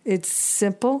 It's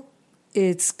simple,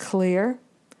 it's clear.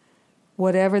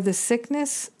 Whatever the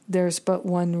sickness, there's but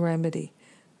one remedy.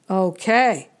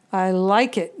 Okay, I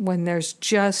like it when there's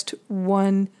just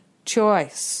one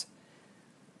choice,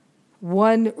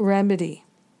 one remedy.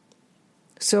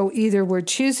 So either we're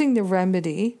choosing the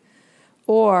remedy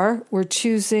or we're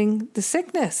choosing the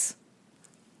sickness.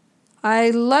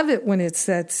 I love it when it's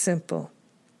that simple.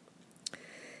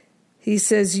 He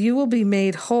says, you will be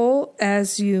made whole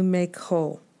as you make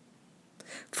whole.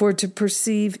 For to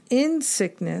perceive in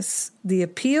sickness the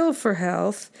appeal for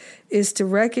health is to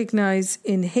recognize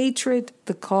in hatred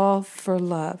the call for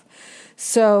love.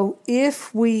 So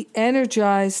if we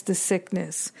energize the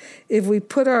sickness, if we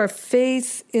put our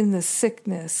faith in the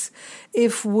sickness,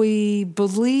 if we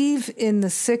believe in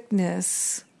the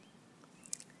sickness,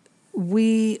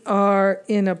 we are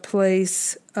in a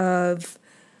place of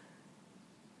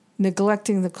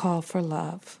neglecting the call for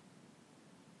love.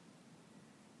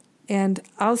 And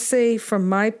I'll say from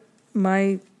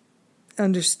my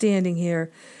understanding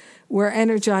here, we're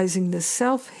energizing the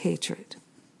self-hatred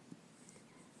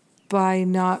by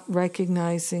not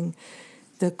recognizing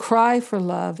the cry for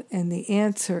love, and the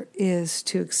answer is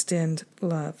to extend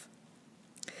love.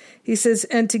 He says,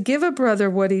 and to give a brother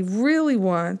what he really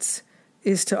wants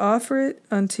is to offer it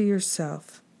unto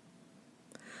yourself.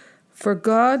 For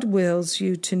God wills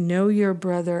you to know your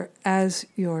brother as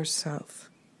yourself.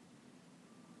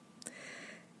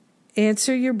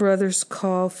 Answer your brother's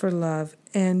call for love,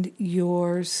 and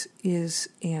yours is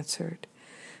answered.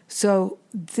 So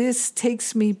this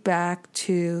takes me back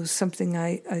to something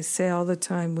I say all the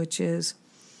time, which is,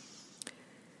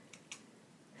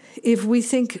 if we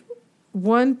think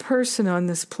one person on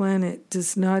this planet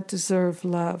does not deserve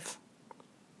love,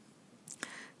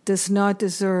 does not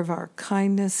deserve our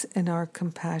kindness and our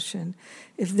compassion,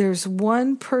 if there's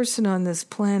one person on this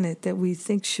planet that we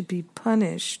think should be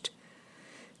punished,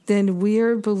 then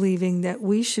we're believing that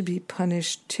we should be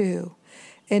punished too.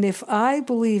 And if I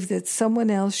believe that someone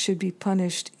else should be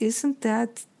punished, isn't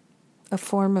that a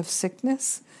form of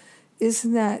sickness?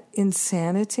 Isn't that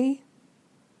insanity?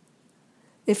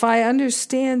 If I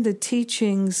understand the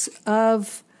teachings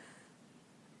of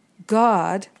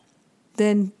God,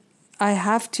 then I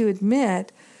have to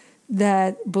admit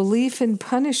that belief in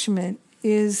punishment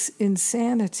is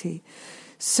insanity.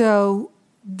 So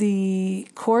the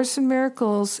Course in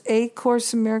Miracles, A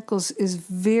Course in Miracles, is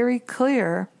very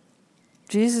clear.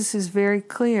 Jesus is very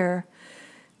clear.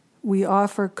 We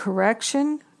offer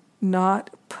correction, not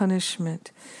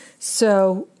punishment.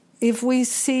 So if we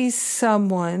see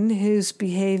someone who's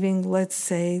behaving, let's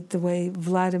say, the way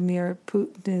Vladimir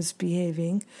Putin is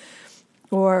behaving,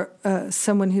 or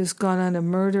someone who's gone on a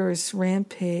murderous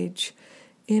rampage,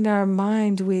 in our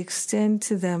mind we extend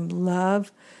to them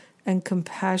love and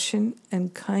compassion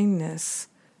and kindness,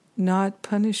 not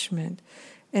punishment.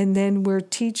 And then we're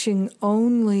teaching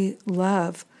only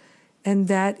love. And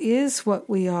that is what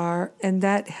we are. And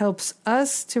that helps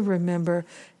us to remember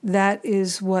that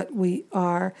is what we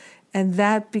are. And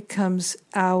that becomes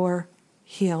our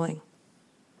healing.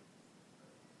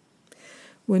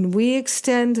 When we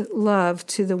extend love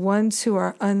to the ones who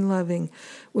are unloving,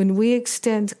 when we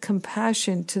extend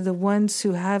compassion to the ones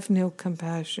who have no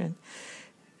compassion,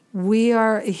 we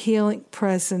are a healing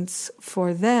presence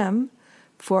for them,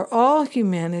 for all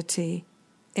humanity,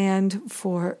 and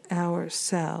for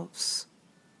ourselves.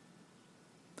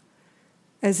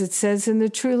 As it says in the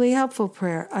Truly Helpful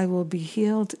Prayer, I will be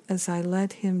healed as I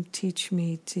let him teach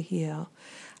me to heal.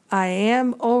 I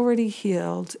am already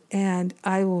healed, and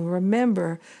I will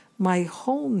remember my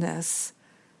wholeness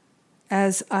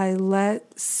as I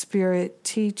let Spirit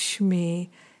teach me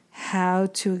how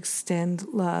to extend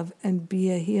love and be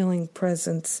a healing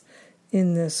presence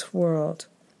in this world.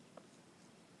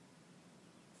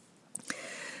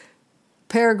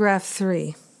 Paragraph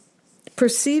 3.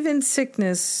 Perceive in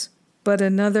sickness but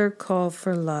another call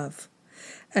for love,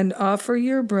 and offer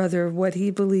your brother what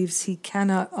he believes he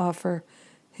cannot offer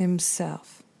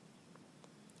himself.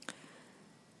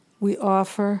 We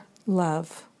offer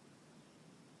love.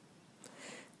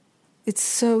 It's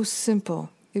so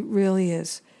simple. It really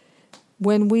is.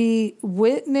 When we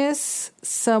witness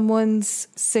someone's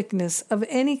sickness of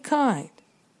any kind,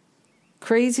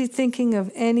 crazy thinking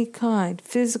of any kind,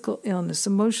 physical illness,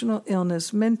 emotional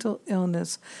illness, mental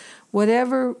illness,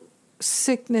 whatever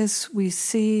sickness we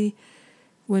see,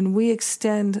 when we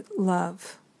extend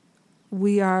love,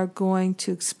 we are going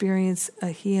to experience a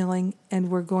healing,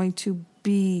 and we're going to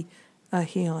be a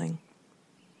healing.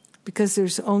 Because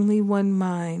there's only one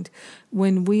mind.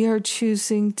 When we are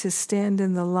choosing to stand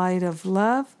in the light of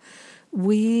love,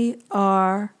 we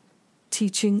are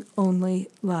teaching only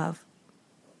love.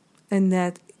 And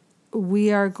that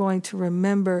we are going to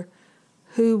remember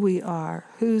who we are,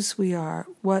 whose we are,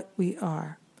 what we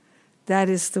are. That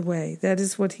is the way. That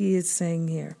is what he is saying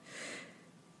here.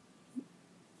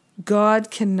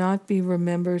 God cannot be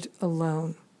remembered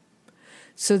alone.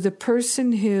 So the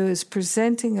person who is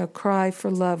presenting a cry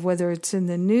for love, whether it's in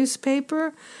the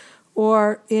newspaper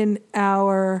or in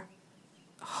our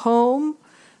home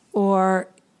or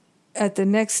at the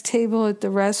next table at the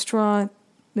restaurant,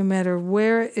 no matter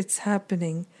where it's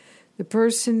happening, the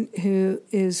person who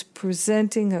is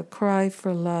presenting a cry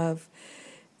for love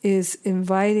is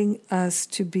inviting us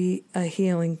to be a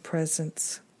healing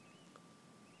presence.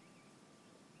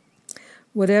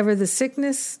 Whatever the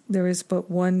sickness, there is but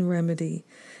one remedy.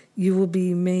 You will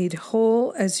be made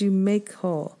whole as you make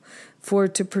whole. For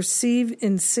to perceive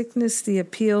in sickness the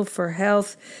appeal for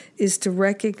health is to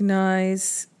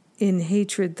recognize in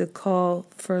hatred the call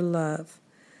for love.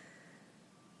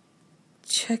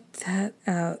 Check that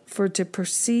out. For to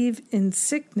perceive in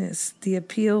sickness the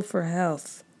appeal for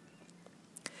health.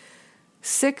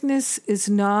 Sickness is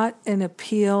not an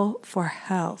appeal for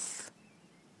health.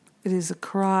 It is a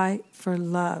cry for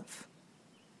love.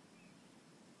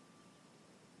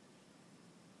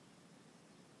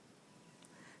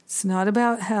 It's not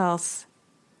about health.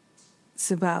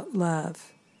 It's about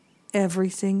love.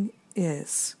 Everything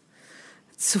is.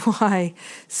 That's why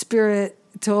Spirit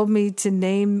told me to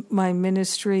name my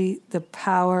ministry the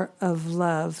Power of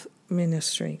Love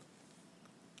Ministry.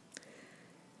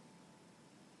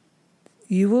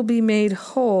 You will be made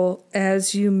whole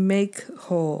as you make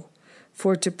whole.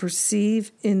 For to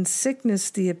perceive in sickness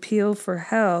the appeal for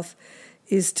health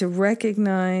is to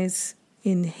recognize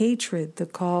in hatred the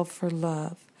call for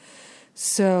love.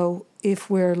 So if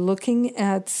we're looking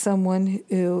at someone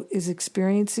who is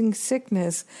experiencing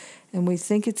sickness and we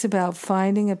think it's about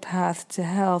finding a path to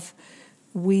health,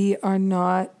 we are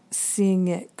not seeing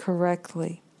it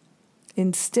correctly.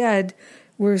 Instead,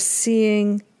 we're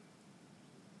seeing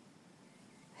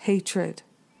hatred.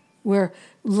 We're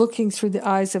looking through the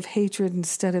eyes of hatred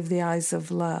instead of the eyes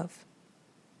of love.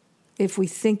 If we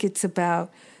think it's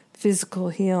about physical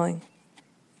healing,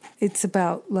 it's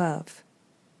about love.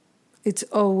 It's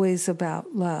always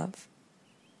about love.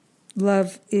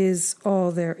 Love is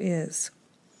all there is.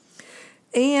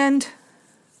 And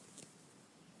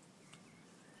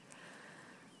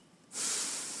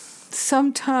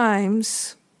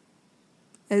sometimes,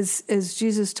 as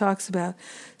Jesus talks about,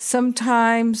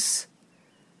 sometimes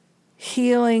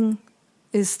healing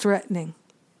is threatening.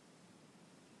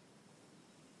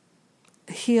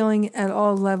 Healing at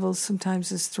all levels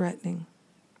sometimes is threatening.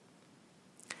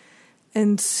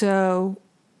 And so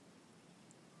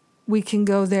we can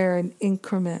go there in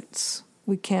increments.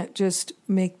 We can't just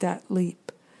make that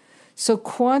leap. So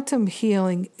quantum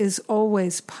healing is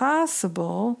always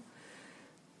possible.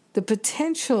 The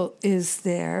potential is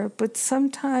there, but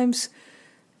sometimes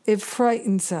it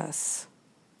frightens us.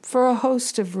 For a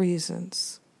host of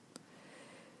reasons.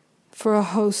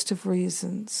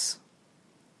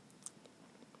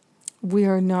 We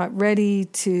are not ready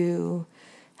to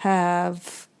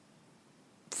have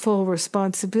full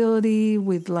responsibility.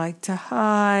 We'd like to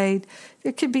hide.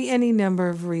 There could be any number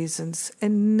of reasons,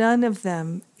 and none of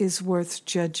them is worth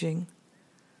judging.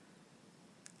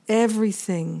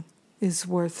 Everything is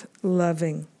worth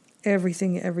loving.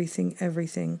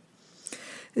 Everything.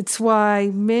 It's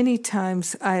why many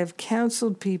times I have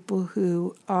counseled people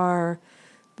who are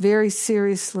very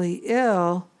seriously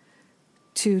ill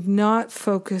to not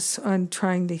focus on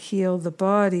trying to heal the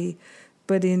body,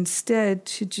 but instead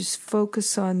to just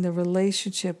focus on the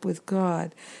relationship with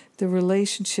God, the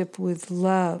relationship with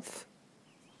love,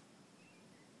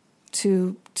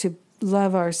 to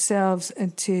love ourselves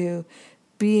and to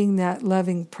being that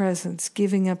loving presence,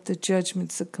 giving up the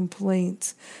judgments, the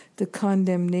complaints, the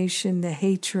condemnation, the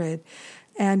hatred,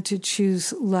 and to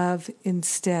choose love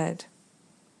instead.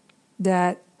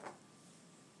 That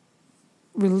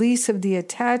release of the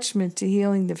attachment to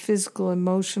healing the physical,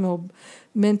 emotional,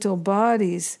 mental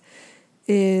bodies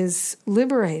is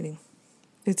liberating.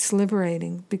 It's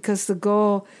liberating because the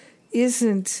goal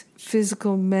isn't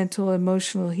physical, mental,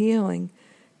 emotional healing.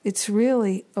 It's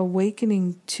really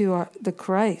awakening to the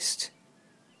Christ.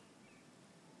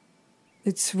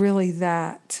 It's really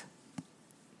that.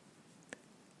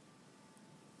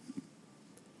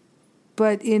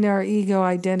 But in our ego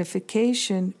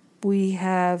identification, we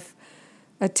have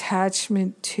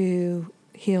attachment to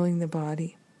healing the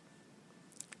body,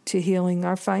 to healing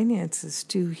our finances,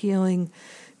 to healing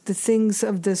the things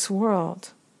of this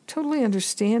world. Totally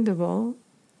understandable.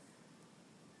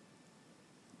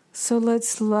 So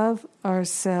let's love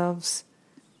ourselves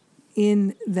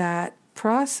in that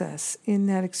process, in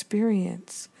that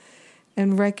experience,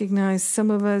 and recognize some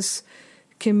of us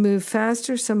can move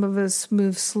faster, some of us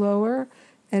move slower,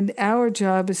 and our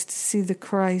job is to see the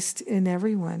Christ in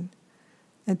everyone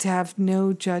and to have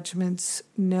no judgments,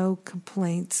 no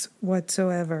complaints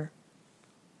whatsoever.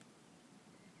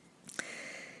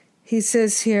 He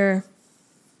says here,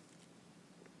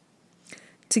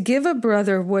 to give a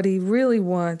brother what he really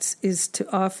wants is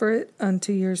to offer it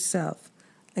unto yourself.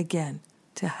 Again,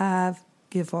 to have,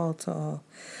 give all to all.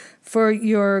 For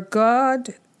your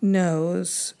God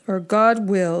knows, or God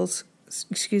wills,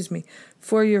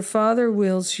 for your Father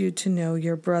wills you to know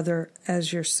your brother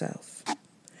as yourself.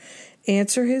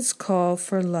 Answer his call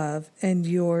for love, and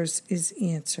yours is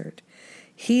answered.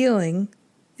 Healing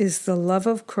is the love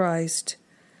of Christ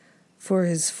for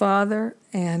his Father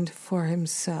and for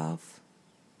himself.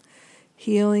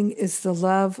 Healing is the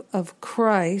love of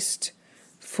Christ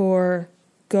for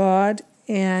God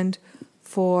and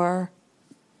for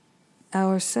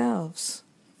ourselves.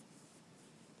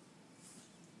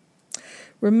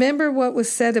 Remember what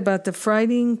was said about the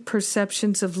frightening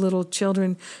perceptions of little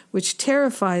children, which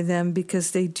terrify them because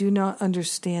they do not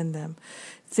understand them.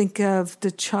 Think of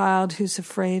the child who's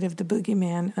afraid of the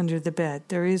boogeyman under the bed.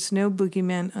 There is no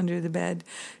boogeyman under the bed.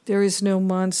 There is no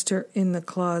monster in the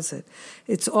closet.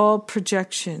 It's all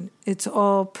projection. It's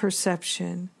all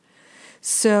perception.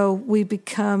 So we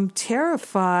become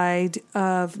terrified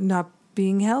of not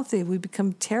being healthy. We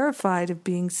become terrified of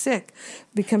being sick.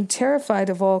 Become terrified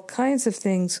of all kinds of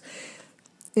things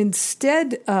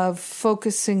instead of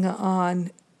focusing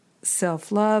on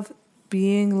self-love,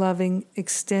 being loving,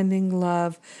 extending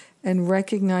love, and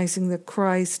recognizing the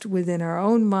Christ within our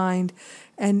own mind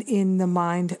and in the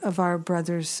mind of our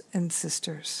brothers and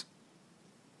sisters.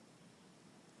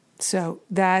 So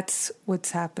that's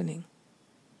what's happening.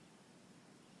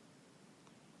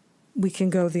 We can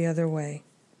go the other way.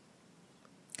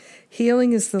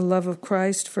 Healing is the love of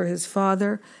Christ for his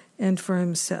Father and for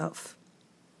himself.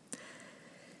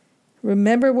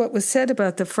 Remember what was said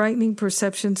about the frightening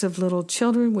perceptions of little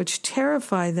children, which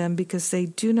terrify them because they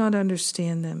do not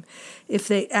understand them. If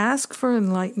they ask for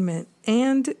enlightenment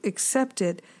and accept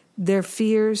it, their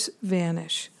fears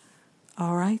vanish.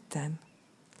 All right, then.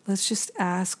 Let's just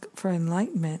ask for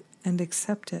enlightenment and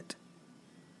accept it.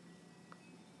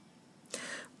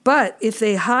 But if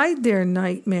they hide their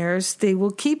nightmares, they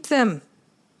will keep them.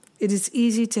 It is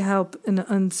easy to help an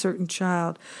uncertain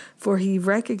child, for he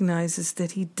recognizes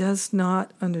that he does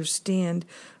not understand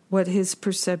what his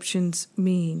perceptions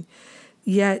mean.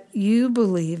 Yet you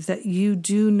believe that you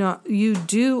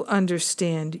do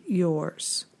understand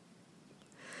yours.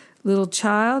 Little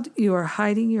child, you are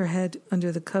hiding your head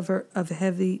under the cover of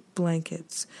heavy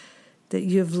blankets that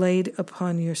you have laid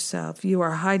upon yourself. You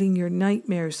are hiding your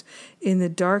nightmares in the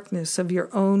darkness of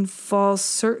your own false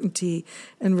certainty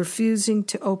and refusing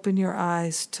to open your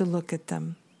eyes to look at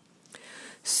them.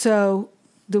 So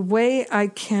the way I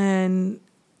can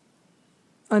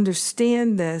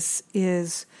understand this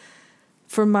is,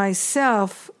 for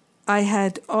myself, I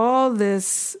had all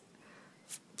this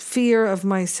fear of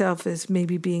myself as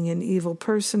maybe being an evil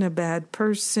person, a bad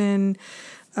person,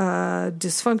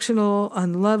 dysfunctional,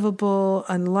 unlovable,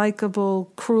 unlikable,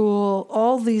 cruel,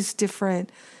 all these different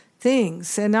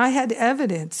things. And I had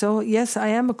evidence. So yes, I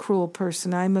am a cruel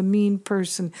person. I'm a mean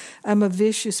person. I'm a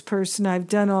vicious person. I've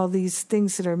done all these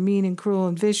things that are mean and cruel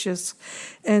and vicious.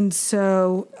 And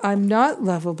so I'm not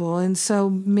lovable. And so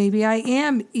maybe I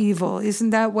am evil. Isn't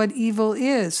that what evil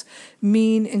is?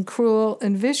 Mean and cruel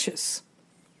and vicious.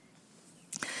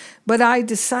 But I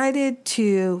decided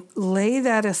to lay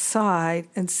that aside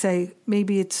and say,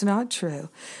 maybe it's not true.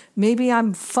 Maybe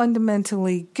I'm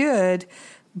fundamentally good,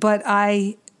 but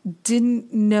I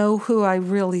didn't know who I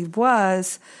really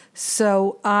was,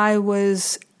 so I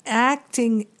was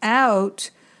acting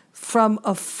out from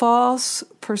a false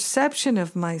perception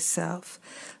of myself.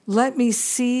 Let me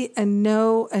see and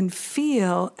know and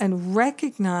feel and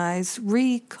recognize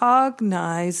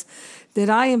that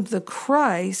I am the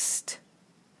Christ,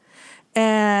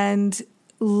 and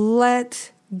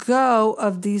let go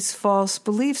of these false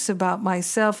beliefs about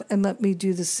myself, and let me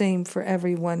do the same for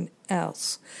everyone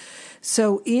else.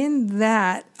 So in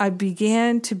that, I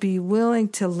began to be willing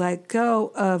to let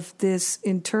go of this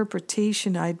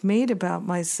interpretation I'd made about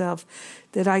myself,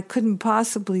 that I couldn't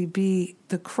possibly be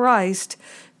the Christ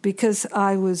because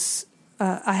I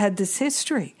had this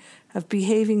history of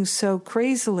behaving so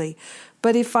crazily.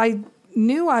 But if I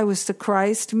knew I was the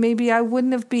Christ, maybe I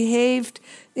wouldn't have behaved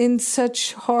in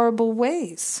such horrible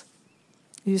ways.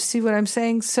 You see what I'm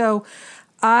saying? So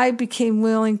I became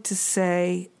willing to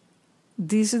say,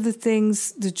 these are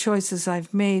the choices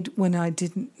I've made when I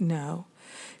didn't know.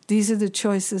 These are the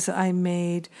choices I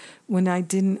made when I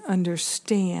didn't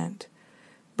understand.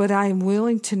 But I am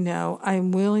willing to know. I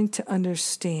am willing to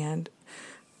understand.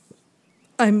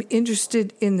 I'm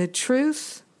interested in the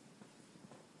truth.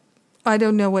 I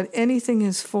don't know what anything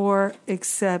is for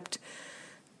except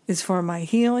it's for my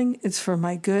healing. It's for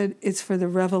my good. It's for the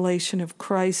revelation of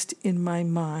Christ in my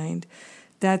mind.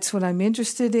 That's what I'm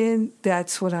interested in.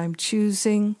 That's what I'm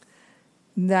choosing.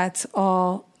 That's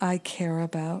all I care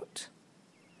about.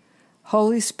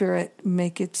 Holy Spirit,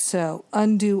 make it so.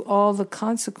 Undo all the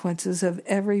consequences of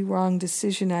every wrong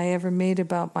decision I ever made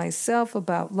about myself,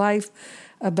 about life,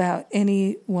 about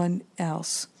anyone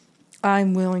else.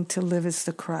 I'm willing to live as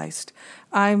the Christ.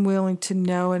 I'm willing to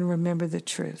know and remember the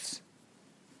truth.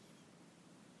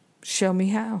 Show me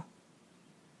how.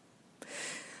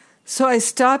 So I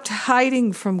stopped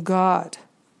hiding from God,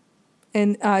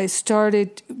 and I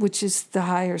started, which is the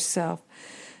higher self,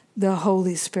 the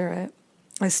Holy Spirit.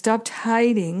 I stopped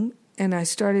hiding, and I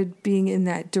started being in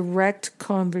that direct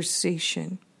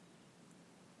conversation.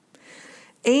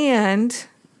 And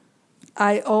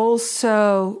I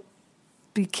also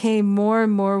became more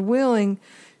and more willing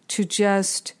to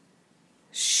just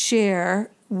share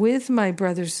with my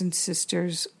brothers and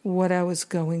sisters what I was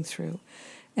going through,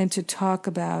 and to talk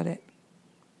about it.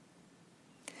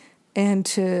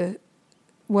 And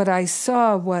what I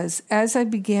saw was, as I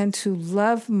began to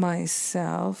love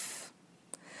myself,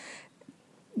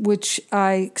 which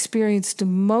I experienced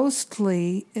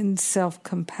mostly in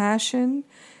self-compassion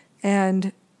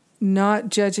and not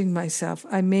judging myself,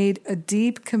 I made a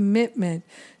deep commitment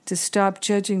to stop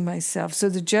judging myself. So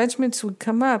the judgments would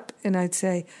come up, and I'd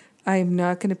say, I am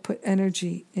not going to put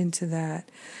energy into that.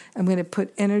 I'm going to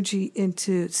put energy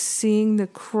into seeing the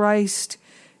Christ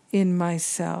in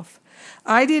myself.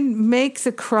 I didn't make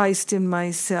the Christ in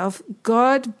myself.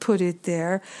 God put it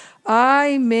there.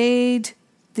 I made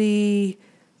the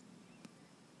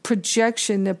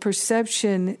projection, the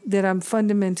perception that I'm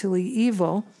fundamentally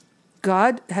evil.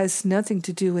 God has nothing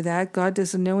to do with that. God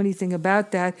doesn't know anything about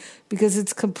that because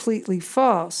it's completely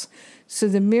false. So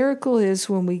the miracle is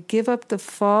when we give up the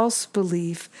false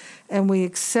belief and we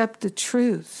accept the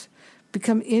truth,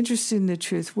 become interested in the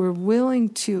truth, we're willing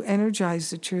to energize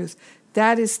the truth.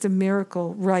 That is the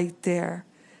miracle right there.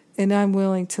 And I'm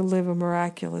willing to live a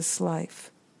miraculous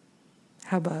life.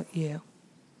 How about you?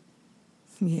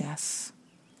 Yes.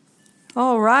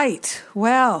 All right.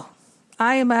 Well,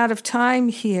 I am out of time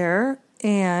here,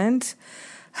 and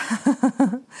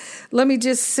let me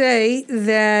just say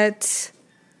that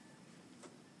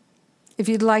if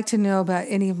you'd like to know about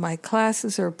any of my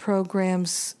classes or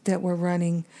programs that we're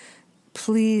running,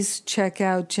 please check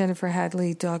out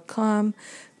jenniferhadley.com.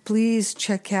 Please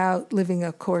check out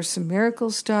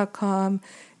livingacourseofmiracles.com,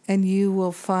 and you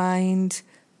will find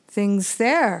things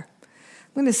there.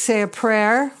 I'm going to say a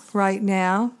prayer right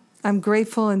now. I'm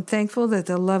grateful and thankful that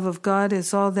the love of God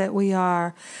is all that we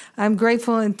are. I'm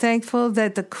grateful and thankful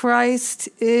that the Christ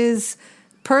is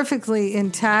perfectly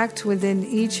intact within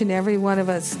each and every one of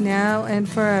us now and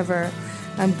forever.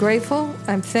 I'm grateful,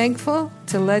 I'm thankful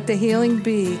to let the healing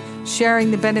be, sharing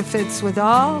the benefits with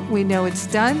all. We know it's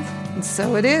done, and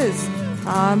so it is.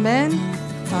 Amen,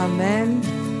 amen,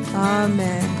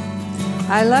 amen.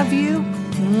 I love you.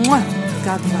 Mwah.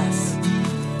 God bless.